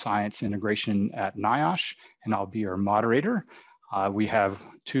Division of Science Integration at NIOSH, and I'll be your moderator. We have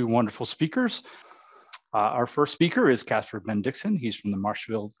 2 wonderful speakers. Our first speaker is Casper Ben-Dixon. He's from the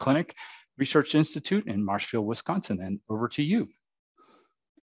Marshfield Clinic Research Institute in Marshfield, Wisconsin, and over to you.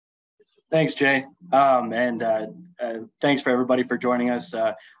 Thanks, Jay. Thanks for everybody for joining us.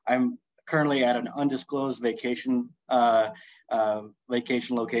 I'm currently at an undisclosed vacation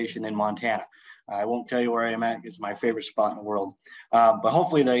location in Montana. I won't tell you where I am at. It's my favorite spot in the world. But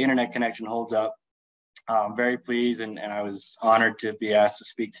hopefully the internet connection holds up. I'm very pleased, and I was honored to be asked to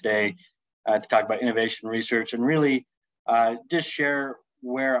speak today to talk about innovation research, and really just share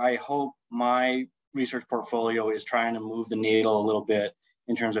where I hope my research portfolio is trying to move the needle a little bit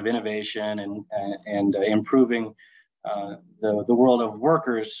in terms of innovation and improving the world of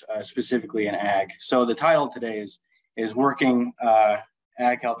workers, specifically in ag. So the title today is Working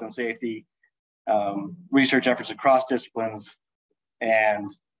Ag Health and Safety Research Efforts Across Disciplines and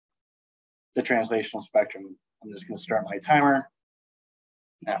the Translational Spectrum. I'm just going to start my timer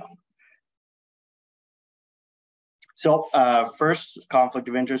now. So first, conflict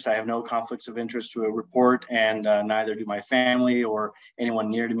of interest. I have no conflicts of interest to report, and neither do my family or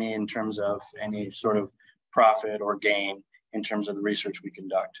anyone near to me in terms of any sort of profit or gain in terms of the research we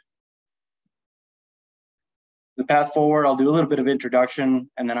conduct. The path forward, I'll do a little bit of introduction,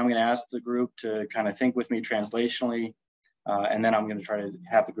 and then I'm going to ask the group to kind of think with me translationally, and then I'm going to try to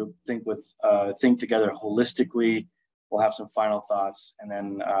have the group think together holistically. We'll have some final thoughts, and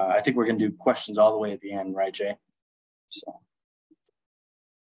then I think we're going to do questions all the way at the end, right, Jay? So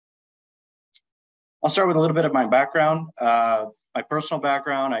I'll start with a little bit of my background. My personal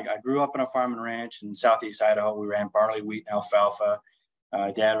background, I grew up on a farm and ranch in southeast Idaho. We ran barley, wheat, and alfalfa.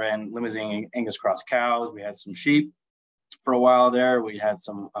 Dad ran Limousin Angus cross cows. We had some sheep for a while there. We had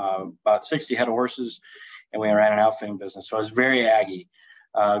some about 60 head of horses, and we ran an outfitting business. So I was very Aggie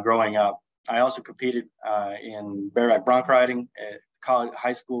growing up. I also competed in bareback bronc riding at college,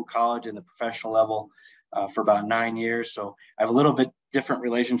 high school, college, and the professional level for about 9 years. So I have a little bit different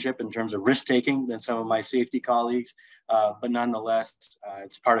relationship in terms of risk taking than some of my safety colleagues, but nonetheless,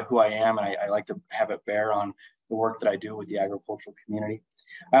 it's part of who I am, and I like to have it bear on the work that I do with the agricultural community.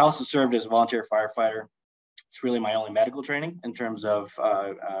 I also served as a volunteer firefighter. It's really my only medical training in terms of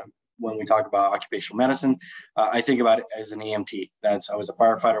when we talk about occupational medicine. I think about it as an EMT. I was a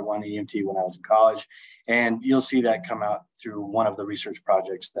firefighter, one EMT when I was in college, and you'll see that come out through one of the research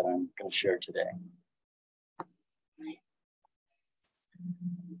projects that I'm going to share today.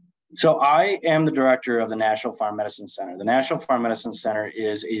 So I am the director of the National Farm Medicine Center. The National Farm Medicine Center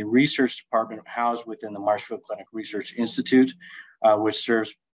is a research department housed within the Marshfield Clinic Research Institute, which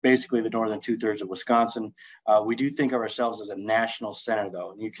serves basically the northern 2/3 of Wisconsin. We do think of ourselves as a national center,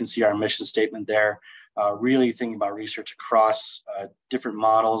 though. And you can see our mission statement there, really thinking about research across different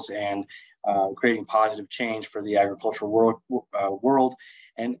models and creating positive change for the agricultural world.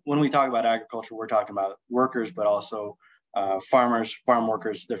 And when we talk about agriculture, we're talking about workers, but also farmers, farm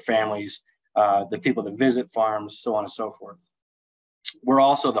workers, their families, the people that visit farms, so on and so forth. We're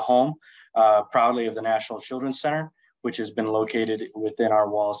also the home, proudly, of the National Children's Center, which has been located within our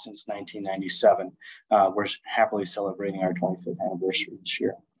walls since 1997. We're happily celebrating our 25th anniversary this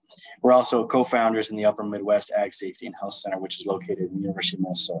year. We're also co-founders in the Upper Midwest Ag Safety and Health Center, which is located in the University of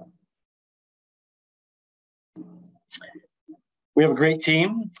Minnesota. We have a great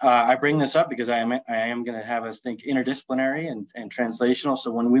team. I bring this up because I am going to have us think interdisciplinary and translational. So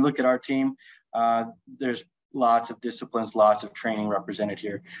when we look at our team, there's lots of disciplines, lots of training represented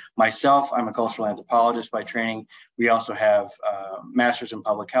here. Myself, I'm a cultural anthropologist by training. We also have masters in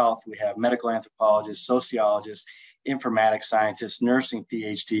public health. We have medical anthropologists, sociologists, informatics scientists, nursing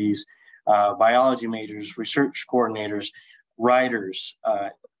PhDs, biology majors, research coordinators, writers,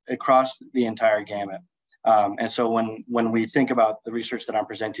 across the entire gamut. And so when we think about the research that I'm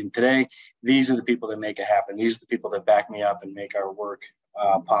presenting today, these are the people that make it happen. These are the people that back me up and make our work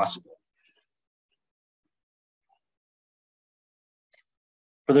possible.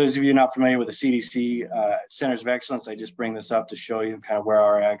 For those of you not familiar with the CDC Centers of Excellence, I just bring this up to show you kind of where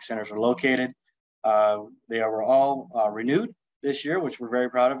our ag centers are located. They were all renewed this year, which we're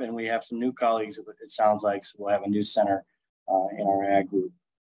very proud of, and we have some new colleagues, it sounds like, so we'll have a new center in our ag group.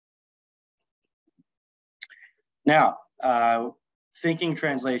 Now, thinking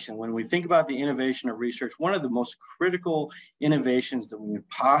translation, when we think about the innovation of research, one of the most critical innovations that we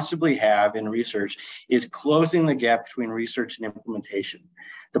possibly have in research is closing the gap between research and implementation.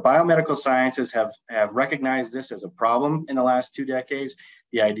 The biomedical sciences have recognized this as a problem in the last 2 decades.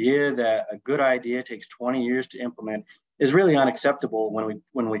 The idea that a good idea takes 20 years to implement is really unacceptable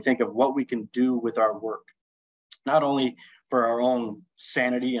when we think of what we can do with our work. Not only for our own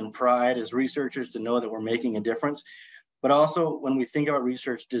sanity and pride as researchers to know that we're making a difference, but also when we think about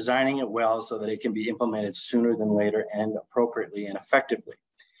research, designing it well so that it can be implemented sooner than later and appropriately and effectively.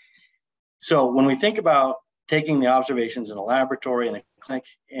 So when we think about taking the observations in a laboratory and a clinic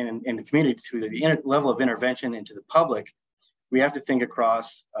and in the community to the level of intervention into the public, we have to think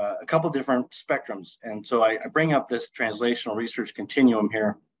across a couple different spectrums. And so I bring up this translational research continuum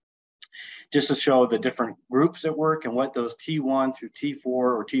here just to show the different groups at work and what those T1 through T4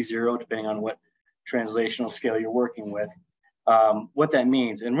 or T0, depending on what translational scale you're working with, what that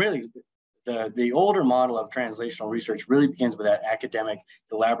means. And really, the older model of translational research really begins with that academic,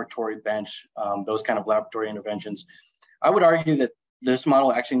 the laboratory bench, those kind of laboratory interventions. I would argue that this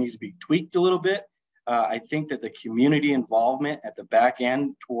model actually needs to be tweaked a little bit. I think that the community involvement at the back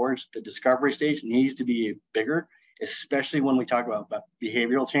end towards the discovery stage needs to be bigger, especially when we talk about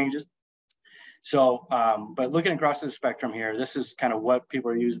behavioral changes. So, but looking across the spectrum here, this is kind of what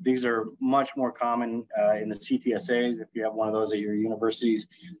people are using. These are much more common in the CTSAs. If you have one of those at your universities,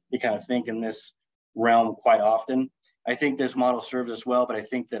 you kind of think in this realm quite often. I think this model serves us well, but I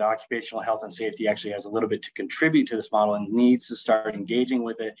think that occupational health and safety actually has a little bit to contribute to this model and needs to start engaging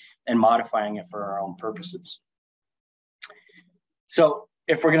with it and modifying it for our own purposes. So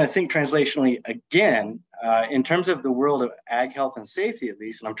if we're going to think translationally again, in terms of the world of ag health and safety, at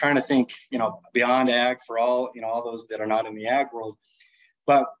least, and I'm trying to think, beyond ag for all, all those that are not in the ag world,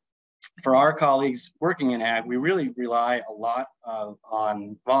 but for our colleagues working in ag, we really rely a lot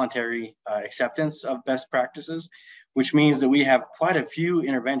on voluntary acceptance of best practices, which means that we have quite a few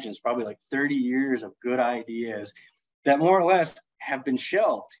interventions, probably like 30 years of good ideas that more or less have been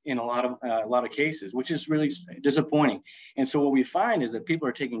shelved in a lot of cases, which is really disappointing. And so what we find is that people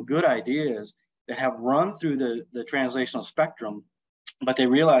are taking good ideas that have run through the translational spectrum, but they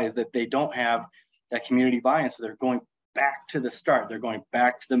realize that they don't have that community buy-in, so they're going back to the start. They're going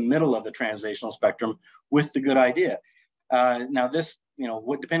back to the middle of the translational spectrum with the good idea. Now this,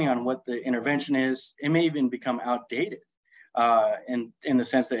 depending on what the intervention is, it may even become outdated in the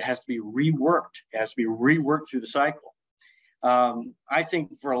sense that it has to be reworked. It has to be reworked through the cycle. I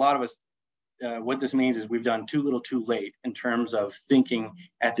think for a lot of us, what this means is we've done too little too late in terms of thinking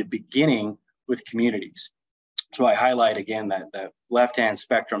at the beginning with communities. So I highlight again that left-hand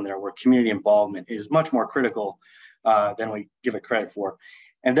spectrum there where community involvement is much more critical than we give it credit for.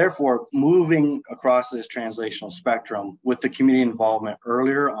 And therefore, moving across this translational spectrum with the community involvement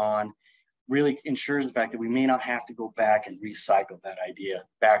earlier on really ensures the fact that we may not have to go back and recycle that idea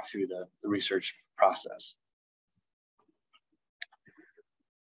back through the research process.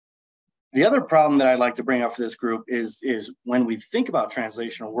 The other problem that I'd like to bring up for this group is when we think about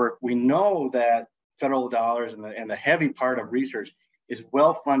translational work, we know that federal dollars and the heavy part of research is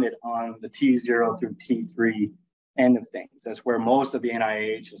well funded on the T0 through T3 end of things. That's where most of the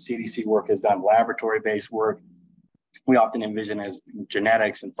NIH and CDC work is done, laboratory-based work. We often envision as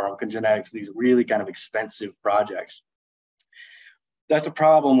genetics and pharmacogenetics, these really kind of expensive projects. That's a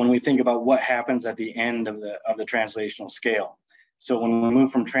problem when we think about what happens at the end of the translational scale. So when we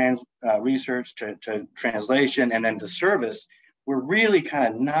move from research to translation and then to service, we're really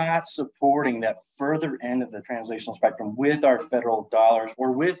kind of not supporting that further end of the translational spectrum with our federal dollars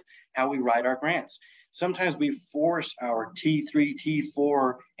or with how we write our grants. Sometimes we force our T3,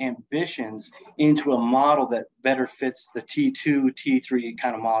 T4 ambitions into a model that better fits the T2, T3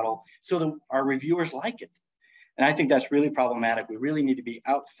 kind of model so that our reviewers like it. And I think that's really problematic. We really need to be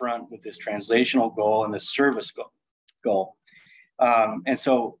out front with this translational goal and this service goal. And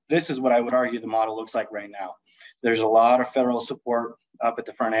so this is what I would argue the model looks like right now. There's a lot of federal support up at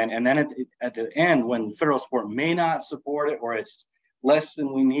the front end. And then at the end, when federal support may not support it or it's less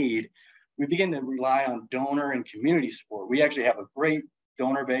than we need, we begin to rely on donor and community support. We actually have a great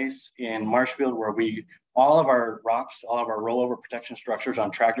donor base in Marshfield where all of our ROPS, all of our rollover protection structures on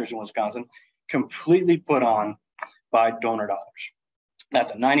tractors in Wisconsin, completely put on by donor dollars.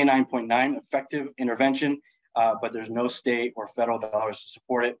 That's a 99.9 effective intervention, but there's no state or federal dollars to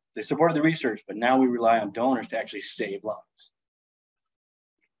support it. They supported the research, but now we rely on donors to actually save lives.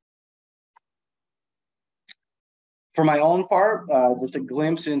 For my own part, just a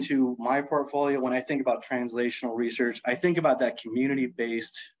glimpse into my portfolio, when I think about translational research, I think about that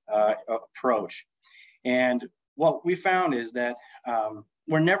community-based approach. And what we found is that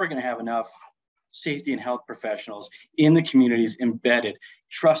we're never going to have enough safety and health professionals in the communities, embedded,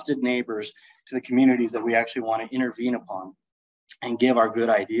 trusted neighbors to the communities that we actually want to intervene upon and give our good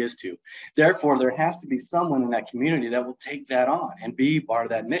ideas to. Therefore, there has to be someone in that community that will take that on and be part of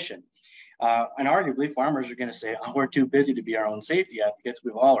that mission. And arguably, farmers are going to say, oh, we're too busy to be our own safety advocates.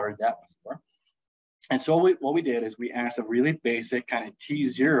 We've all heard that before. And so what we did is we asked a really basic kind of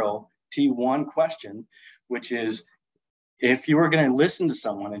T0, T1 question, which is, if you were going to listen to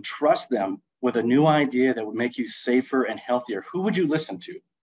someone and trust them with a new idea that would make you safer and healthier, who would you listen to?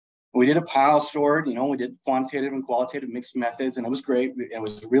 We did a pile sort, we did quantitative and qualitative mixed methods, and it was great. It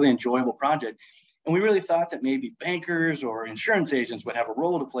was a really enjoyable project. And we really thought that maybe bankers or insurance agents would have a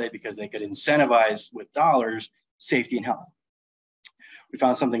role to play because they could incentivize with dollars safety and health. We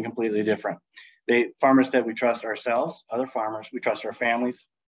found something completely different. Farmers said we trust ourselves, other farmers, we trust our families,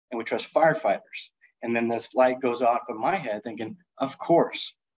 and we trust firefighters. And then this light goes off in my head thinking, of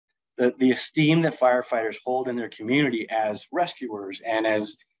course, the esteem that firefighters hold in their community as rescuers and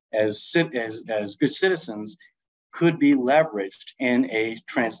as good citizens could be leveraged in a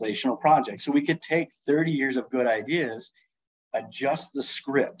translational project. So we could take 30 years of good ideas, adjust the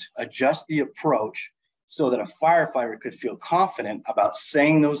script, adjust the approach so that a firefighter could feel confident about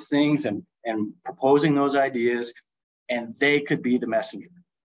saying those things and proposing those ideas, and they could be the messenger.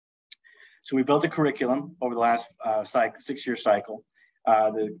 So we built a curriculum over the last 6-year cycle.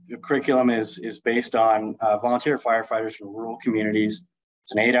 The curriculum is based on volunteer firefighters from rural communities.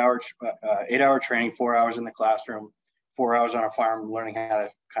 It's an 8-hour training, 4 hours in the classroom, 4 hours on a farm, learning how to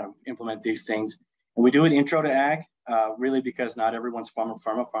kind of implement these things. And we do an intro to ag, really because not everyone's from a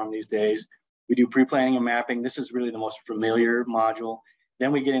farm these days. We do pre-planning and mapping. This is really the most familiar module.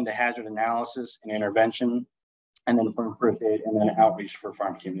 Then we get into hazard analysis and intervention, and then from first aid, and then outreach for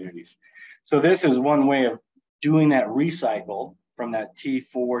farm communities. So this is one way of doing that recycle from that T4,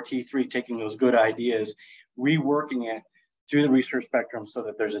 T3, taking those good ideas, reworking it through the research spectrum so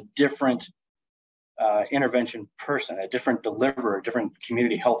that there's a different intervention person, a different deliverer, a different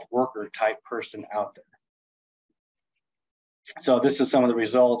community health worker type person out there. So this is some of the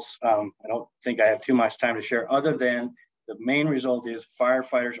results. I don't think I have too much time to share other than the main result is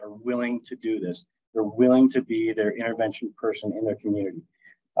firefighters are willing to do this. They're willing to be their intervention person in their community.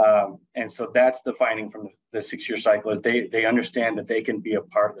 And so that's the finding from the 6-year cycle is they understand that they can be a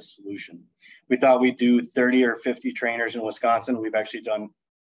part of the solution. We thought we'd do 30 or 50 trainers in Wisconsin. We've actually done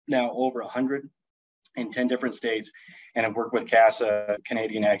now over 100 in 10 different states and have worked with CASA,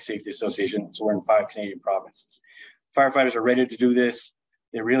 Canadian Ag Safety Association. So we're in 5 Canadian provinces. Firefighters are ready to do this.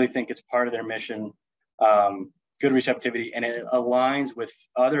 They really think it's part of their mission. Good receptivity, and it aligns with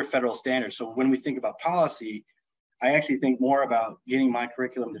other federal standards. So when we think about policy, I actually think more about getting my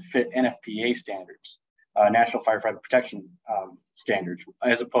curriculum to fit NFPA standards, National Firefighter Protection standards,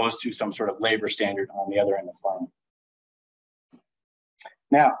 as opposed to some sort of labor standard on the other end of the farm.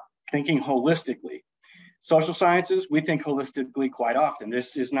 Now, thinking holistically, social sciences, we think holistically quite often.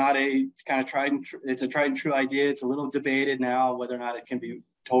 This is not a kind of it's a tried and true idea. It's a little debated now whether or not it can be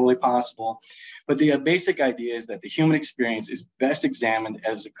totally possible. But the basic idea is that the human experience is best examined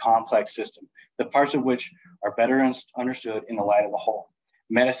as a complex system, the parts of which are better understood in the light of the whole.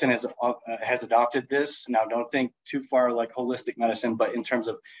 Medicine has adopted this. Now, don't think too far like holistic medicine, but in terms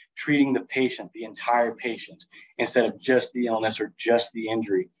of treating the patient, the entire patient, instead of just the illness or just the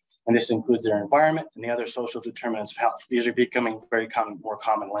injury. And this includes their environment and the other social determinants of health. These are becoming very more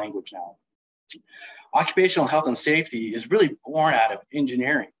common language now. Occupational health and safety is really born out of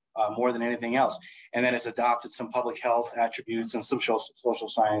engineering more than anything else. And then it's adopted some public health attributes and some social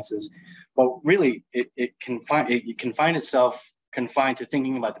sciences. But really, it can find itself confined to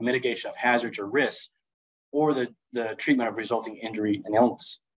thinking about the mitigation of hazards or risks or the treatment of resulting injury and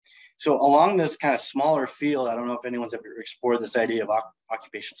illness. So along this kind of smaller field, I don't know if anyone's ever explored this idea of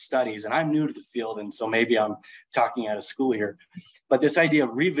occupational studies, and I'm new to the field, and so maybe I'm talking out of school here, but this idea of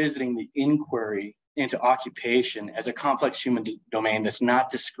revisiting the inquiry into occupation as a complex human domain that's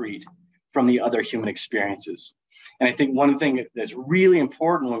not discrete from the other human experiences. And I think one thing that's really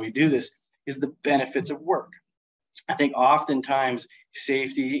important when we do this is the benefits of work. I think oftentimes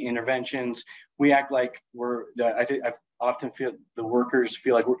safety interventions, we act like I often feel the workers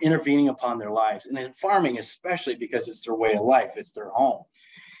feel like we're intervening upon their lives. And in farming, especially because it's their way of life, it's their home.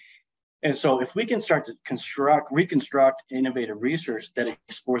 And so if we can start to reconstruct innovative research that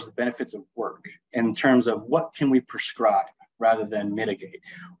explores the benefits of work in terms of what can we prescribe rather than mitigate,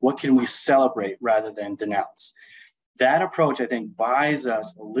 what can we celebrate rather than denounce, that approach, I think, buys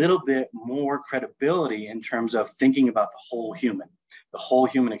us a little bit more credibility in terms of thinking about the whole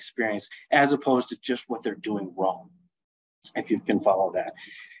human experience, as opposed to just what they're doing wrong, if you can follow that.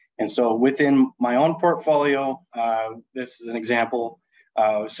 And so within my own portfolio, this is an example.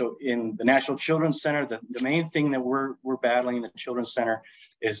 So in the National Children's Center, the main thing that we're battling in the Children's Center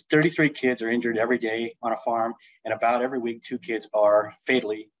is 33 kids are injured every day on a farm, and about every week, 2 kids are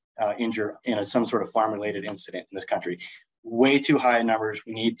fatally injured in some sort of farm-related incident in this country. Way too high numbers.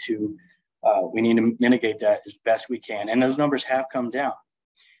 We need to mitigate that as best we can, and those numbers have come down.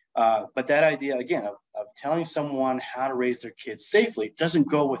 But that idea, again, of telling someone how to raise their kids safely doesn't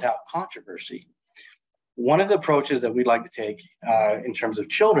go without controversy. One of the approaches that we'd like to take in terms of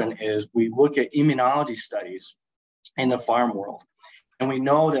children is we look at immunology studies in the farm world. And we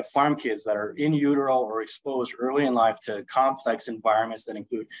know that farm kids that are in utero or exposed early in life to complex environments that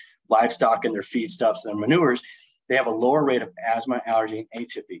include livestock and their feedstuffs and their manures, they have a lower rate of asthma, allergy, and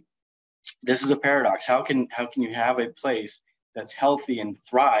atypy. This is a paradox. How can you have a place that's healthy and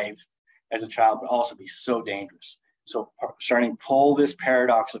thrive as a child, but also be so dangerous? So starting to pull this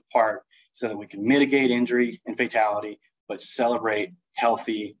paradox apart so that we can mitigate injury and fatality, but celebrate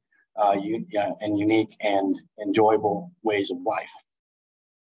healthy and unique and enjoyable ways of life.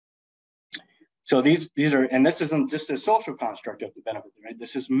 So these are, and this isn't just a social construct of the benefit, right?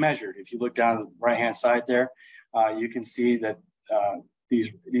 This is measured. If you look down the right-hand side there, you can see that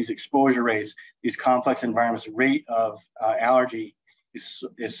these exposure rates, these complex environments, rate of allergy is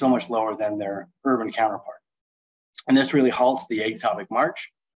so much lower than their urban counterpart. And this really halts the atopic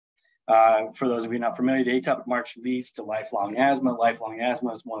march. For those of you not familiar, the atopic march leads to lifelong asthma. Lifelong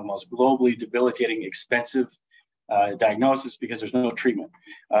asthma is one of the most globally debilitating, expensive diagnosis because there's no treatment.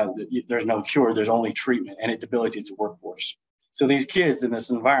 There's no cure, there's only treatment, and it debilitates the workforce. So these kids in this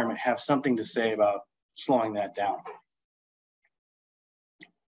environment have something to say about slowing that down.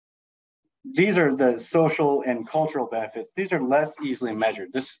 These are the social and cultural benefits. These are less easily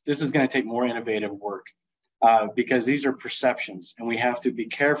measured. This is going to take more innovative work because these are perceptions, and we have to be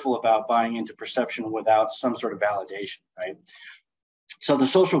careful about buying into perception without some sort of validation, right? So the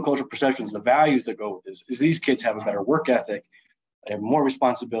social cultural perceptions, the values that go with this, is these kids have a better work ethic, they have more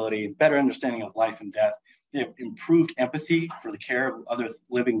responsibility, better understanding of life and death, they have improved empathy for the care of other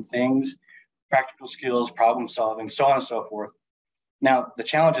living things, practical skills, problem solving, so on and so forth. Now, the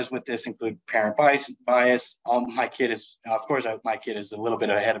challenges with this include parent bias. My kid is, of course, my kid is a little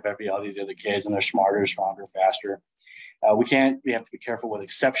bit ahead of all these other kids, and they're smarter, stronger, faster. We have to be careful with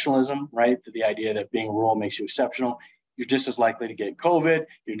exceptionalism, right? The idea that being rural makes you exceptional. You're just as likely to get COVID.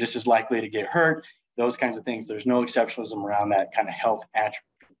 You're just as likely to get hurt. Those kinds of things. There's no exceptionalism around that kind of health attribute.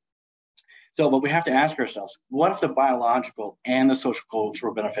 So, but we have to ask ourselves, what if the biological and the social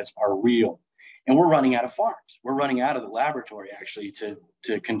cultural benefits are real? And we're running out of farms. We're running out of the laboratory actually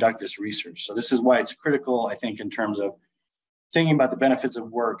to conduct this research. So this is why it's critical, I think, in terms of thinking about the benefits of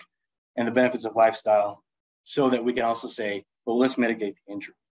work and the benefits of lifestyle so that we can also say, well, let's mitigate the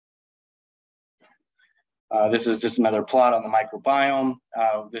injury. This is just another plot on the microbiome.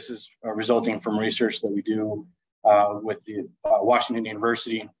 This is resulting from research that we do with the Washington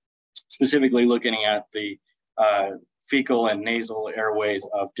University, specifically looking at the fecal and nasal airways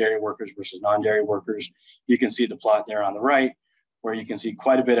of dairy workers versus non-dairy workers. You can see the plot there on the right, where you can see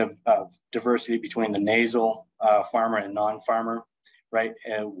quite a bit of diversity between the nasal farmer and non-farmer, right?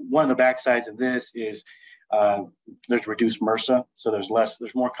 And one of the backsides of this is there's reduced MRSA, so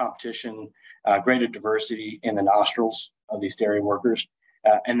there's more competition, greater diversity in the nostrils of these dairy workers,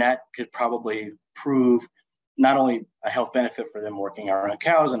 and that could probably prove not only a health benefit for them working around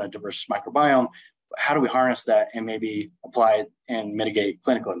cows and a diverse microbiome, but how do we harness that and maybe apply it and mitigate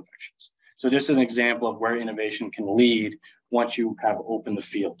clinical infections? So this is an example of where innovation can lead once you kind of open the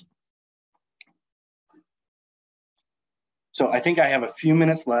field. So I think I have a few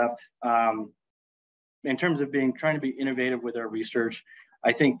minutes left. In terms of trying to be innovative with our research,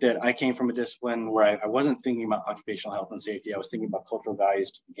 I think that I came from a discipline where I wasn't thinking about occupational health and safety. I was thinking about cultural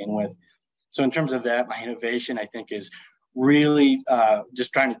values to begin with. So in terms of that, my innovation, I think, is really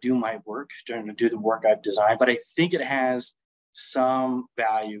just trying to do my work, trying to do the work I've designed. But I think it has some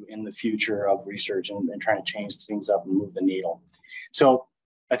value in the future of research and trying to change things up and move the needle. So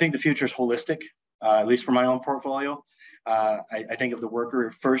I think the future is holistic, at least for my own portfolio. I think of the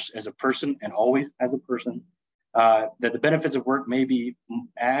worker first as a person and always as a person, that the benefits of work may be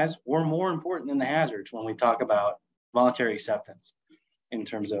as or more important than the hazards when we talk about voluntary acceptance in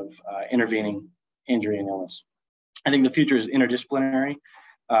terms of intervening injury and illness. I think the future is interdisciplinary.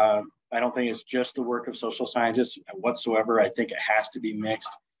 I don't think it's just the work of social scientists whatsoever. I think it has to be mixed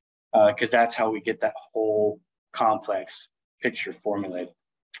because that's how we get that whole complex picture formulated.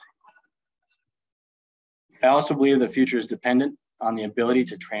 I also believe the future is dependent on the ability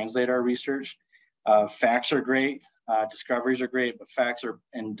to translate our research. Facts are great, discoveries are great, but facts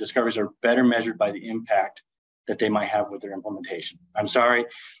and discoveries are better measured by the impact that they might have with their implementation. I'm sorry,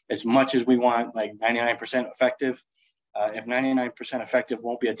 as much as we want like 99% effective, if 99% effective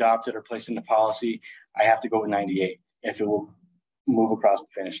won't be adopted or placed into policy, I have to go with 98 if it will move across the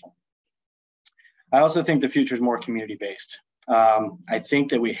finish line. I also think the future is more community-based. I think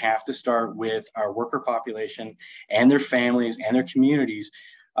that we have to start with our worker population and their families and their communities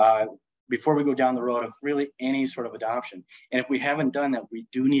before we go down the road of really any sort of adoption. And if we haven't done that, we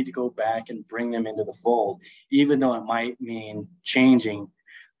do need to go back and bring them into the fold, even though it might mean changing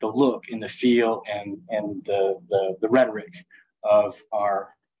the look and the feel and the rhetoric of our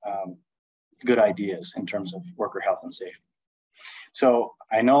good ideas in terms of worker health and safety. So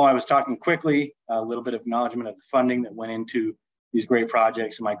I know I was talking quickly, a little bit of acknowledgement of the funding that went into these great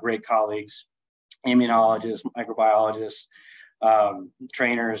projects and my great colleagues, immunologists, microbiologists,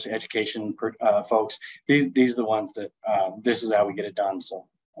 trainers, education folks. These are the ones that this is how we get it done. So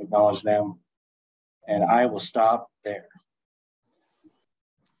I acknowledge them and I will stop there.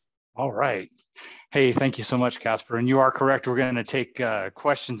 All right. Hey, thank you so much, Casper. And you are correct. We're going to take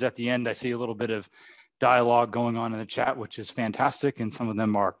questions at the end. I see a little bit of dialogue going on in the chat, which is fantastic. And some of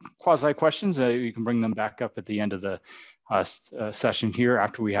them are quasi questions. You can bring them back up at the end of the session here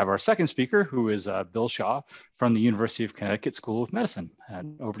after we have our second speaker, who is Bill Shaw from the University of Connecticut School of Medicine.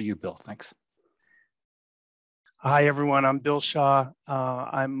 And over to you, Bill. Thanks. Hi, everyone. I'm Bill Shaw.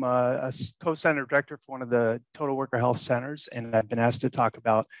 I'm a co-center director for one of the Total Worker Health Centers, and I've been asked to talk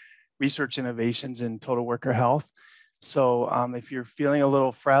about research innovations in total worker health. So if you're feeling a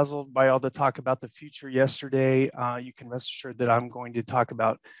little frazzled by all the talk about the future yesterday, you can rest assured that I'm going to talk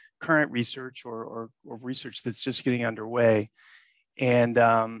about current research or research that's just getting underway. And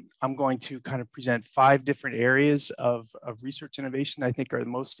I'm going to kind of present 5 different areas of research innovation I think are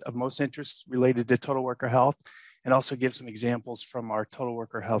of most interest related to total worker health, and also give some examples from our total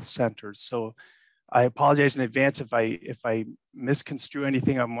worker health centers. So I apologize in advance if I misconstrue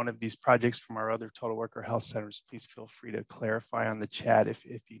anything on one of these projects from our other total worker health centers. Please feel free to clarify on the chat if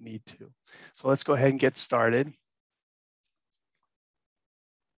you need to. So let's go ahead and get started.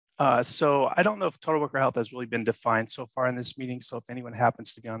 So I don't know if total worker health has really been defined so far in this meeting. So if anyone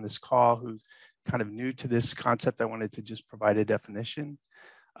happens to be on this call who's kind of new to this concept, I wanted to just provide a definition.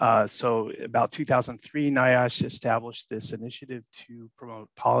 So about 2003, NIOSH established this initiative to promote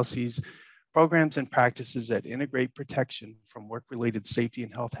policies, programs, and practices that integrate protection from work-related safety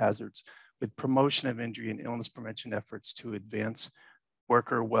and health hazards with promotion of injury and illness prevention efforts to advance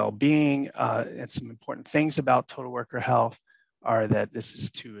worker well-being. And some important things about total worker health are that this is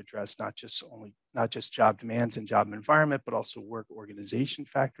to address not just job demands and job environment, but also work organization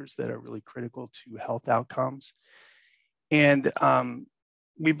factors that are really critical to health outcomes. And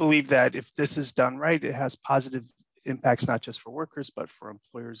we believe that if this is done right, it has positive impacts not just for workers, but for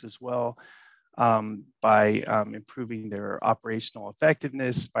employers as well, by improving their operational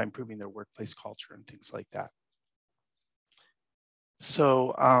effectiveness, by improving their workplace culture and things like that.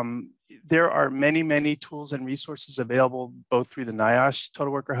 So there are many, many tools and resources available both through the NIOSH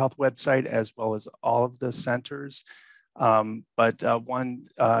Total Worker Health website as well as all of the centers. But one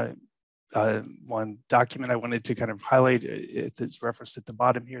document I wanted to kind of highlight, it's referenced at the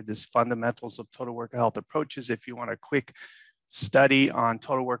bottom here, this Fundamentals of Total Worker Health Approaches. If you want a quick study on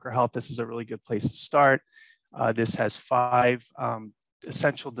total worker health, this is a really good place to start. This has 5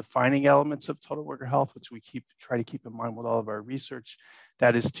 essential defining elements of total worker health, which we try to keep in mind with all of our research.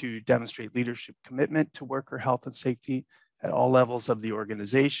 That is to demonstrate leadership commitment to worker health and safety at all levels of the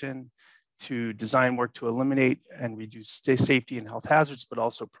organization, to design work to eliminate and reduce safety and health hazards, but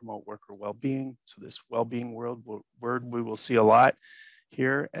also promote worker well-being. So this well-being word we will see a lot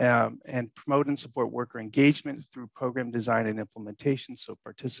here, and promote and support worker engagement through program design and implementation. So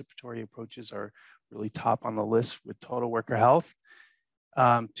participatory approaches are really top on the list with total worker health.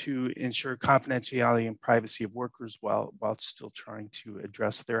 To ensure confidentiality and privacy of workers while still trying to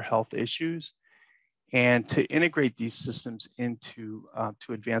address their health issues, and to integrate these systems into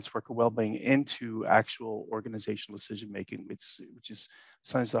to advance worker well-being into actual organizational decision-making, which is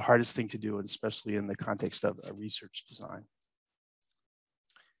sometimes the hardest thing to do, especially in the context of a research design.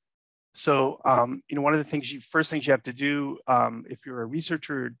 So, one of the first things you have to do if you're a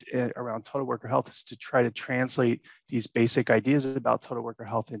researcher around total worker health is to try to translate these basic ideas about total worker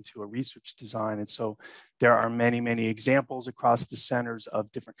health into a research design. And so there are many, many examples across the centers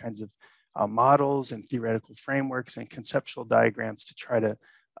of different kinds of models and theoretical frameworks and conceptual diagrams to try to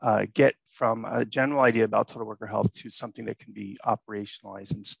get from a general idea about total worker health to something that can be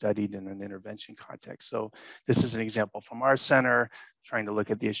operationalized and studied in an intervention context. So this is an example from our center, trying to look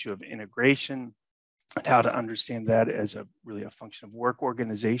at the issue of integration and how to understand that as really a function of work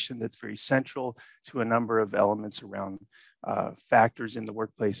organization that's very central to a number of elements around factors in the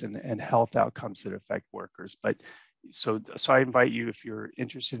workplace and health outcomes that affect workers. But so I invite you, if you're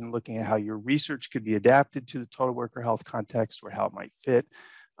interested in looking at how your research could be adapted to the total worker health context or how it might fit,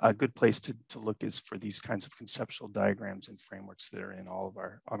 a good place to look is for these kinds of conceptual diagrams and frameworks that are on all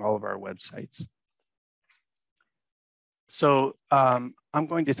of our websites. So I'm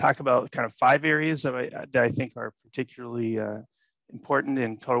going to talk about kind of 5 areas that I think are particularly important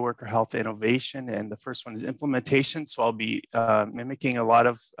in total worker health innovation. And the first one is implementation. So I'll be mimicking a lot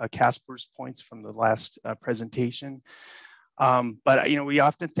of Casper's points from the last presentation. But we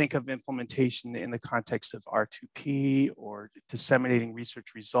often think of implementation in the context of R2P or disseminating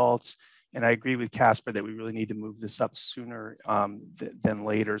research results. And I agree with Casper that we really need to move this up sooner than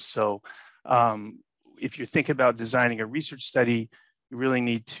later. So if you think about designing a research study, you really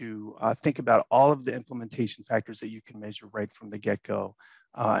need to think about all of the implementation factors that you can measure right from the get-go.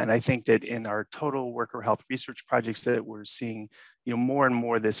 And I think that in our total worker health research projects that we're seeing, more and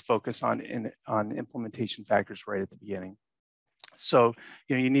more this focus on implementation factors right at the beginning. So,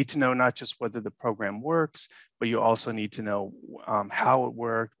 you need to know not just whether the program works, but you also need to know how it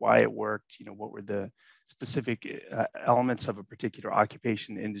worked, why it worked, what were the specific elements of a particular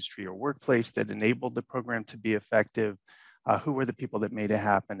occupation, industry, or workplace that enabled the program to be effective, who were the people that made it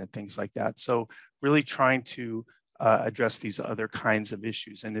happen, and things like that. So really trying to address these other kinds of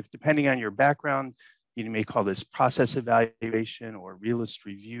issues. And if depending on your background, You may call this process evaluation or realist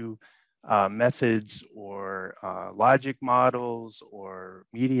review methods, or logic models, or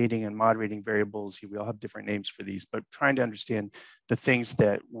mediating and moderating variables. We all have different names for these, but trying to understand the things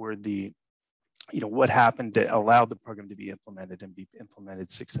that were the, what happened that allowed the program to be implemented and be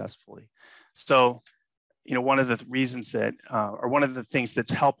implemented successfully. So, one of the reasons that, or one of the things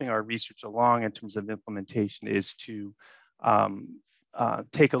that's helping our research along in terms of implementation is to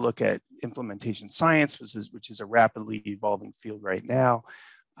take a look at implementation science, which is a rapidly evolving field right now.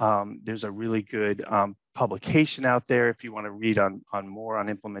 There's a really good publication out there if you want to read on more on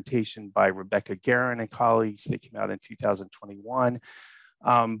implementation by Rebecca Guerin and colleagues that came out in 2021.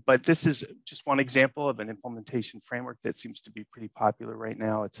 But this is just one example of an implementation framework that seems to be pretty popular right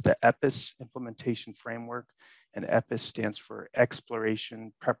now. It's the EPIS implementation framework, and EPIS stands for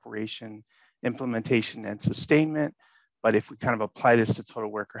Exploration, Preparation, Implementation, and Sustainment. But if we kind of apply this to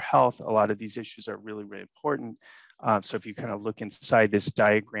total worker health, a lot of these issues are really, really important. So if you kind of look inside this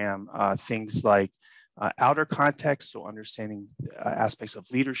diagram, things like outer context, so understanding aspects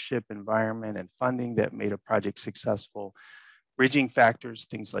of leadership, environment, and funding that made a project successful. Bridging factors,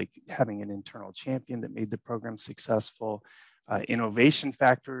 things like having an internal champion that made the program successful. Innovation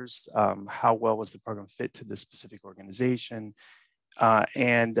factors, how well was the program fit to this specific organization.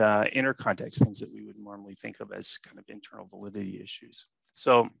 And inner context, things that we would normally think of as kind of internal validity issues.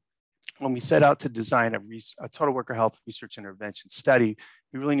 So when we set out to design a total worker health research intervention study,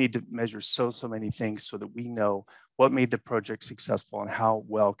 we really need to measure so many things so that we know what made the project successful and how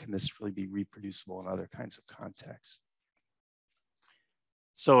well can this really be reproducible in other kinds of contexts.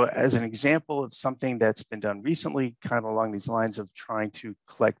 So as an example of something that's been done recently, kind of along these lines of trying to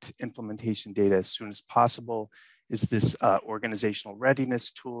collect implementation data as soon as possible, is this organizational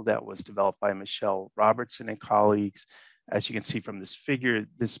readiness tool that was developed by Michelle Robertson and colleagues. As you can see from this figure,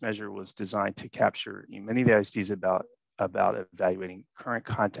 this measure was designed to capture many of the ISDs about evaluating current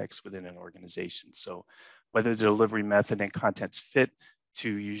context within an organization. So whether the delivery method and contents fit to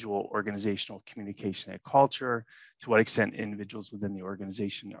usual organizational communication and culture, to what extent individuals within the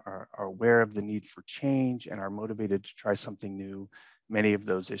organization are aware of the need for change and are motivated to try something new, many of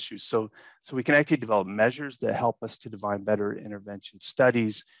those issues. So we can actually develop measures that help us to define better intervention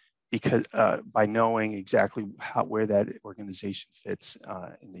studies because by knowing exactly where that organization fits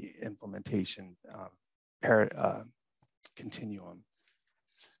in the implementation continuum.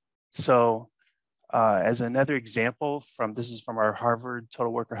 So as another example this is from our Harvard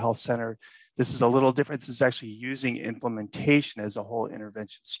Total Worker Health Center. This is a little different. This is actually using implementation as a whole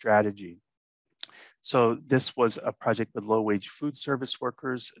intervention strategy. So this was a project with low-wage food service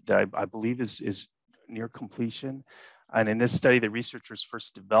workers that I believe is near completion. And in this study, the researchers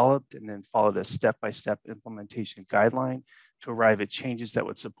first developed and then followed a step-by-step implementation guideline to arrive at changes that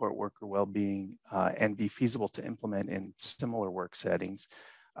would support worker well-being and be feasible to implement in similar work settings.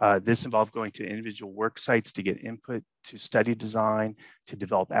 This involved going to individual work sites to get input to study design, to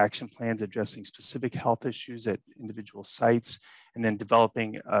develop action plans addressing specific health issues at individual sites, and then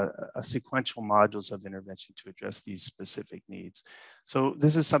developing a sequential modules of intervention to address these specific needs. So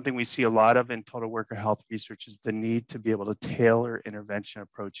this is something we see a lot of in total worker health research, is the need to be able to tailor intervention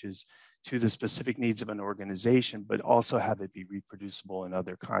approaches to the specific needs of an organization, but also have it be reproducible in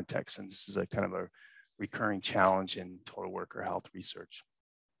other contexts. And this is a kind of a recurring challenge in total worker health research.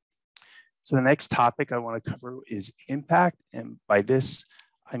 So the next topic I want to cover is impact. And by this,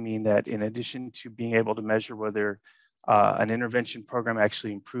 I mean that in addition to being able to measure whether an intervention program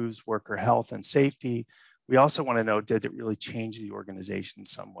actually improves worker health and safety, we also want to know, did it really change the organization in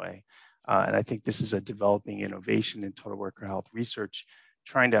some way? And I think this is a developing innovation in total worker health research,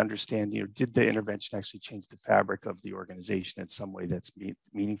 trying to understand, did the intervention actually change the fabric of the organization in some way that's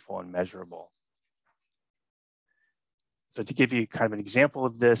meaningful and measurable? So to give you kind of an example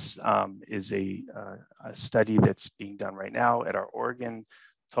of this is a study that's being done right now at our Oregon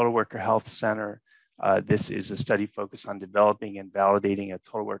Total Worker Health Center. This is a study focused on developing and validating a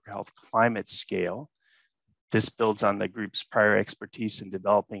total worker health climate scale. This builds on the group's prior expertise in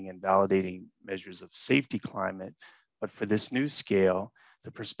developing and validating measures of safety climate. But for this new scale,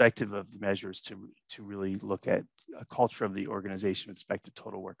 the perspective of the measures to really look at a culture of the organization with respect to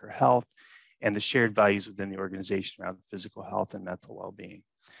total worker health and the shared values within the organization around physical health and mental well-being.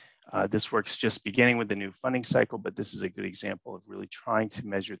 This work's just beginning with the new funding cycle, but this is a good example of really trying to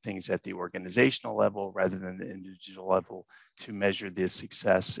measure things at the organizational level rather than the individual level to measure the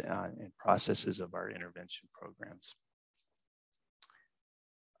success and processes of our intervention programs.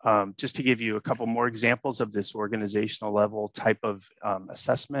 Just to give you a couple more examples of this organizational level type of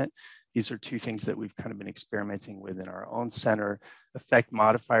assessment, these are two things that we've kind of been experimenting with in our own center: effect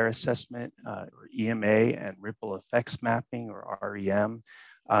modifier assessment, or EMA, and ripple effects mapping, or REM.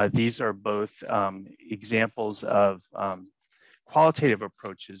 These are both examples of qualitative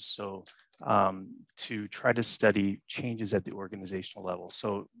approaches, so to try to study changes at the organizational level.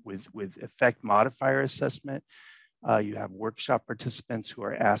 So with effect modifier assessment, you have workshop participants who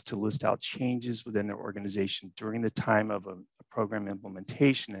are asked to list out changes within their organization during the time of a program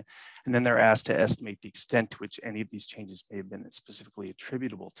implementation. And then they're asked to estimate the extent to which any of these changes may have been specifically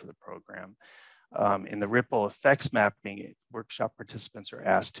attributable to the program. In the ripple effects mapping, workshop participants are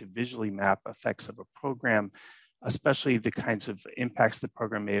asked to visually map effects of a program, especially the kinds of impacts the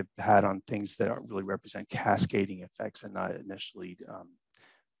program may have had on things that really represent cascading effects and not initially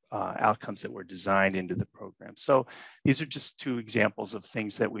outcomes that were designed into the program. So these are just two examples of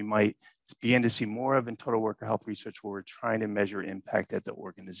things that we might begin to see more of in total worker health research, where we're trying to measure impact at the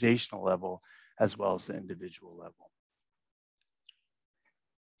organizational level as well as the individual level.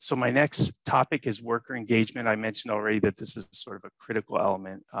 So my next topic is worker engagement. I mentioned already that this is sort of a critical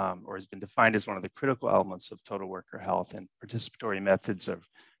element, or has been defined as one of the critical elements of total worker health, and participatory methods have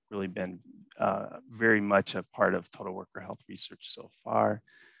really been very much a part of total worker health research so far.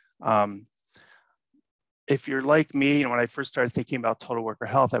 If you're like me, when I first started thinking about total worker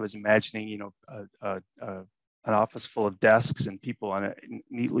health, I was imagining, an office full of desks and people on it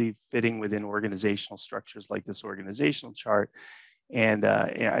neatly fitting within organizational structures like this organizational chart. And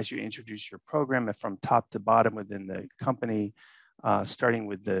as you introduce your program from top to bottom within the company, starting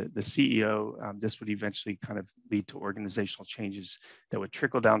with the CEO, this would eventually kind of lead to organizational changes that would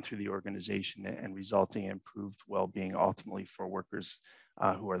trickle down through the organization and resulting in improved well-being ultimately for workers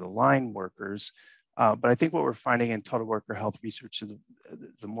who are the line workers. But I think what we're finding in total worker health research,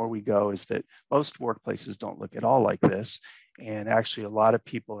 the more we go, is that most workplaces don't look at all like this. And actually, a lot of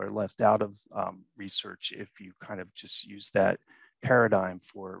people are left out of research if you kind of just use that paradigm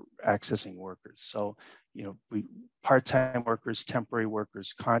for accessing workers. So, part-time workers, temporary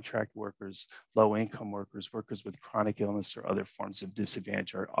workers, contract workers, low-income workers, workers with chronic illness or other forms of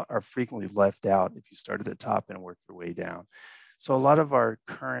disadvantage are frequently left out if you start at the top and work your way down. So a lot of our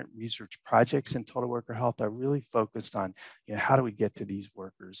current research projects in total worker health are really focused on, how do we get to these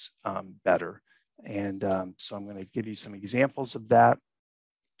workers better? And so I'm going to give you some examples of that.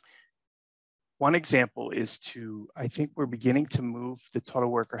 One example is I think we're beginning to move the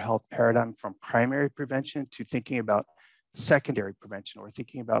total worker health paradigm from primary prevention to thinking about secondary prevention, or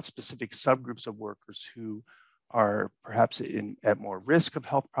thinking about specific subgroups of workers who are perhaps at more risk of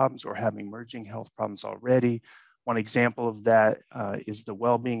health problems or have emerging health problems already. One example of that is the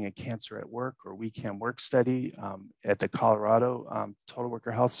Well-Being and Cancer at Work, or We Can Work study at the Colorado Total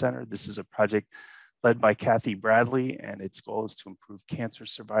Worker Health Center. This is a project led by Kathy Bradley, and its goal is to improve cancer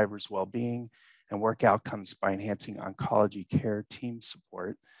survivors' well-being and work outcomes by enhancing oncology care team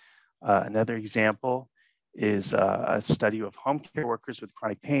support. Another example is a study of home care workers with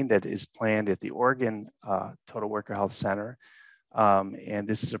chronic pain that is planned at the Oregon Total Worker Health Center. And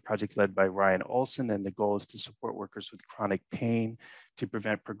this is a project led by Ryan Olson, and the goal is to support workers with chronic pain to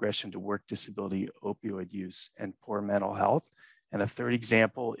prevent progression to work disability, opioid use, and poor mental health. And a third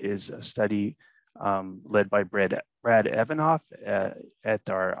example is a study led by Brad Evanoff at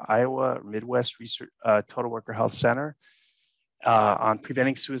our Iowa Midwest Research Total Worker Health Center on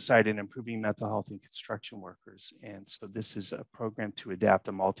preventing suicide and improving mental health in construction workers. And so this is a program to adapt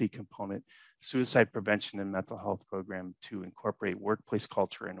a multi-component suicide prevention and mental health program to incorporate workplace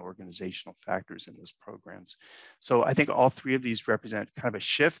culture and organizational factors in those programs. So I think all three of these represent kind of a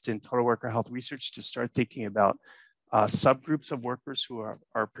shift in total worker health research to start thinking about subgroups of workers who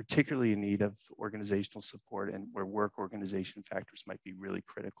are particularly in need of organizational support, and where work organization factors might be really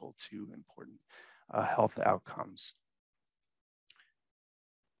critical to important health outcomes.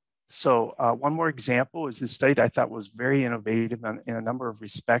 So one more example is this study that I thought was very innovative in a number of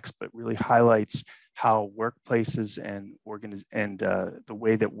respects, but really highlights how workplaces and the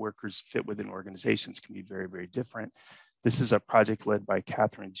way that workers fit within organizations can be very, very different. This is a project led by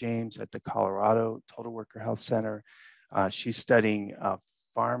Catherine James at the Colorado Total Worker Health Center. She's studying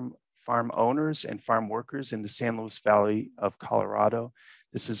farm owners and farm workers in the San Luis Valley of Colorado.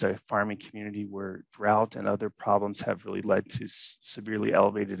 This is a farming community where drought and other problems have really led to severely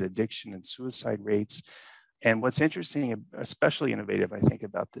elevated addiction and suicide rates. And what's interesting, especially innovative, I think,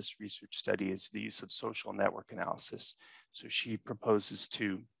 about this research study is the use of social network analysis. So she proposes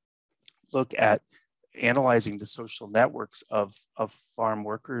to look at analyzing the social networks of farm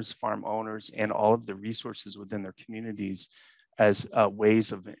workers, farm owners, and all of the resources within their communities as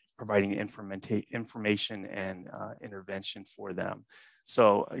ways of providing information and intervention for them.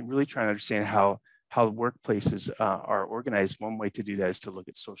 So I'm really trying to understand how workplaces are organized. One way to do that is to look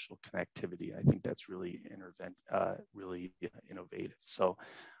at social connectivity. I think that's really really innovative. So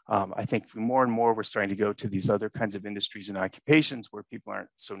I think more and more we're starting to go to these other kinds of industries and occupations where people aren't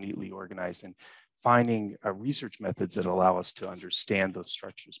so neatly organized, and finding research methods that allow us to understand those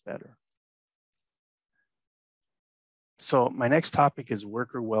structures better. So my next topic is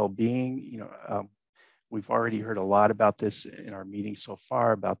worker well-being. We've already heard a lot about this in our meeting so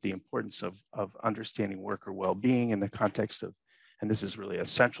far, about the importance of understanding worker well-being in the context of, and this is really a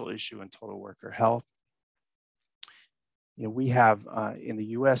central issue in total worker health. We have in the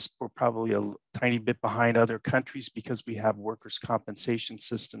US, we're probably a tiny bit behind other countries because we have workers' compensation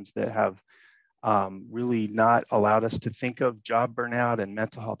systems that have really not allowed us to think of job burnout and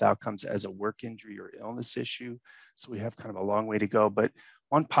mental health outcomes as a work injury or illness issue. So we have kind of a long way to go. But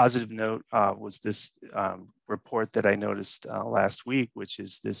one positive note was this report that I noticed last week, which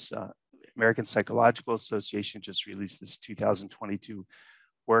is this American Psychological Association just released this 2022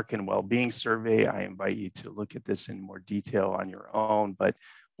 Work and Well-Being Survey. I invite you to look at this in more detail on your own. But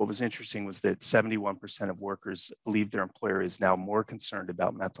what was interesting was that 71% of workers believe their employer is now more concerned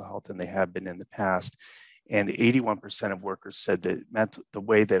about mental health than they have been in the past. And 81% of workers said that the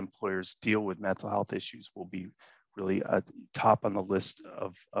way that employers deal with mental health issues will be really top on the list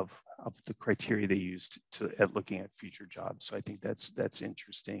of the criteria they used at looking at future jobs. So I think that's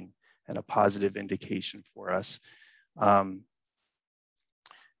interesting and a positive indication for us.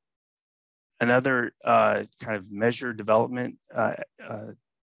 Another kind of measure development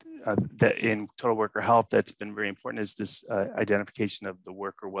that in total worker health that's been very important is this identification of the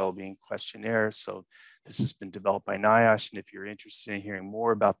worker well-being questionnaire. So this has been developed by NIOSH, and if you're interested in hearing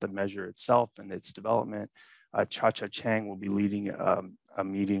more about the measure itself and its development, Cha-Cha Chang will be leading a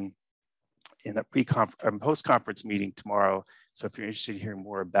meeting in a post-conference meeting tomorrow. So if you're interested in hearing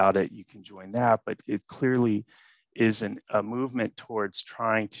more about it, you can join that. But it clearly is a movement towards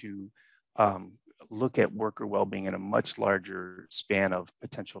trying to look at worker well-being in a much larger span of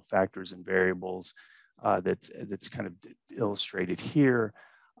potential factors and variables that's kind of illustrated here.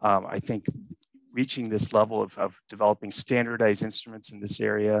 I think reaching this level of developing standardized instruments in this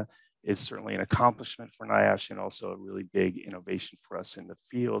area is certainly an accomplishment for NIOSH and also a really big innovation for us in the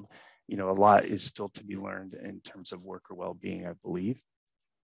field. A lot is still to be learned in terms of worker well-being, I believe.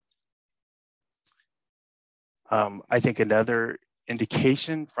 I think another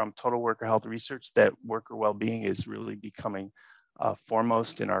indication from total worker health research that worker well-being is really becoming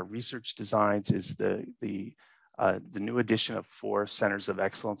foremost in our research designs is the new addition of 4 centers of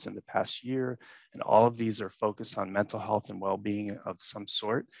excellence in the past year. And all of these are focused on mental health and well-being of some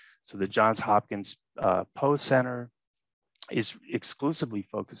sort. So the Johns Hopkins Poe Center is exclusively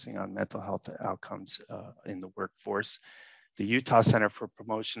focusing on mental health outcomes in the workforce. The Utah Center for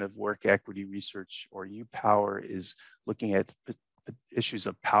Promotion of Work Equity Research, or UPower, is looking at issues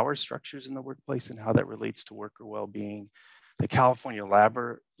of power structures in the workplace and how that relates to worker well-being. The California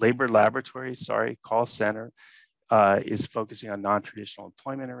Labor Laboratory, Call Center, is focusing on non-traditional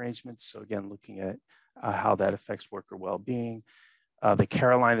employment arrangements. So again, looking at how that affects worker well-being. The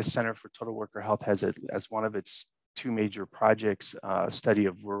Carolina Center for Total Worker Health has it as one of its 2 major projects, a study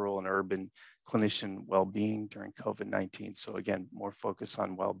of rural and urban clinician well-being during COVID-19. So again, more focus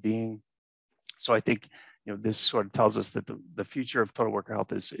on well-being. So I think this sort of tells us that the future of total worker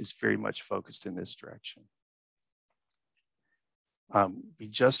health is very much focused in this direction. We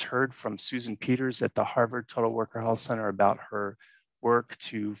just heard from Susan Peters at the Harvard Total Worker Health Center about her work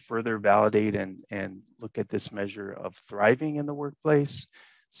to further validate and look at this measure of thriving in the workplace.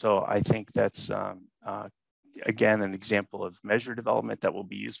 So I think that's, again, an example of measure development that will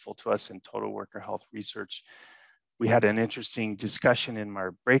be useful to us in total worker health research. We had an interesting discussion in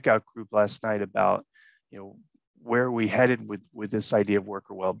our breakout group last night about, where are we headed with this idea of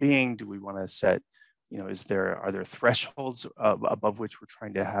worker well-being? Do we want to set, are there thresholds above which we're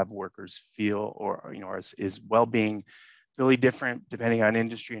trying to have workers feel, or, is well-being really different depending on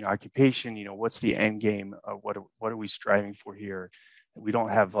industry and occupation? What's the end game? What are we striving for here? We don't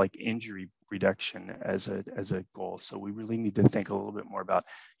have like injury reduction as a goal. So we really need to think a little bit more about,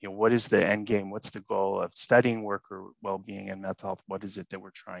 what is the end game? What's the goal of studying worker well-being and mental health? What is it that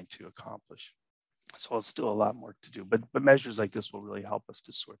we're trying to accomplish? So it's still a lot more to do, but measures like this will really help us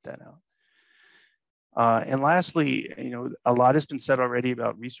to sort that out. And lastly, a lot has been said already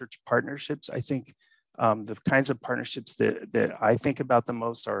about research partnerships. I think the kinds of partnerships that I think about the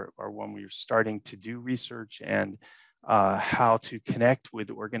most are when we're starting to do research and how to connect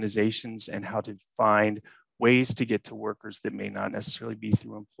with organizations and how to find ways to get to workers that may not necessarily be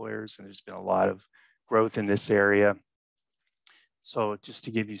through employers. And there's been a lot of growth in this area. So just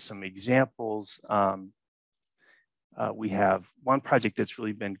to give you some examples, we have one project that's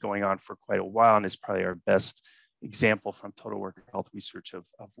really been going on for quite a while and is probably our best example from total worker health research of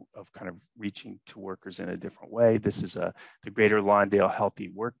kind of reaching to workers in a different way. This is the Greater Lawndale Healthy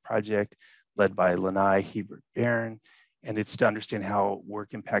Work Project led by Lanai Hebert-Barron. And it's to understand how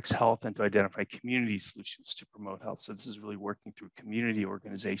work impacts health and to identify community solutions to promote health. So this is really working through community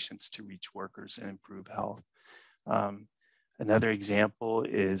organizations to reach workers and improve health. Another example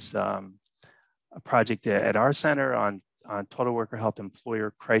is a project at our center on total worker health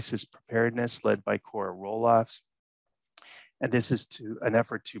employer crisis preparedness led by Cora Roloffs. And this is an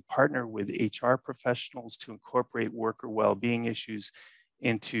effort to partner with HR professionals to incorporate worker well-being issues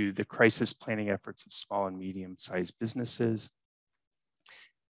into the crisis planning efforts of small and medium-sized businesses.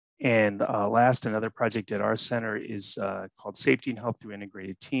 And last, another project at our center is called Safety and Health Through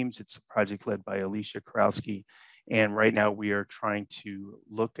Integrated Teams. It's a project led by Alicia Karowski. And right now we are trying to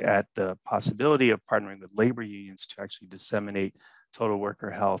look at the possibility of partnering with labor unions to actually disseminate total worker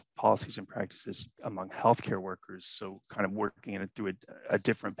health policies and practices among healthcare workers. So kind of working in it through a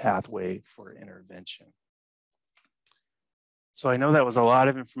different pathway for intervention. So I know that was a lot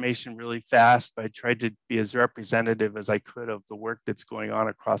of information really fast, but I tried to be as representative as I could of the work that's going on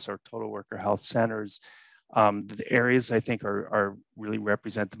across our total worker health centers. The areas I think are really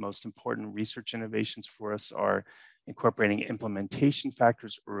represent the most important research innovations for us are incorporating implementation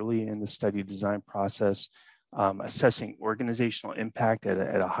factors early in the study design process, assessing organizational impact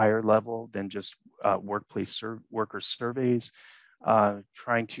at a higher level than just workplace worker surveys,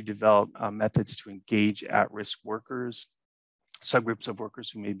 trying to develop methods to engage at-risk workers, subgroups of workers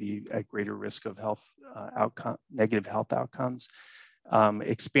who may be at greater risk of negative health outcomes,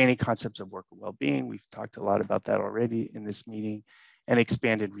 expanding concepts of worker well-being. We've talked a lot about that already in this meeting, and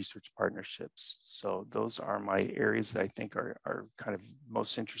expanded research partnerships. So those are my areas that I think are kind of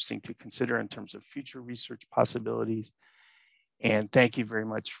most interesting to consider in terms of future research possibilities. And thank you very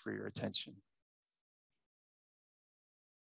much for your attention.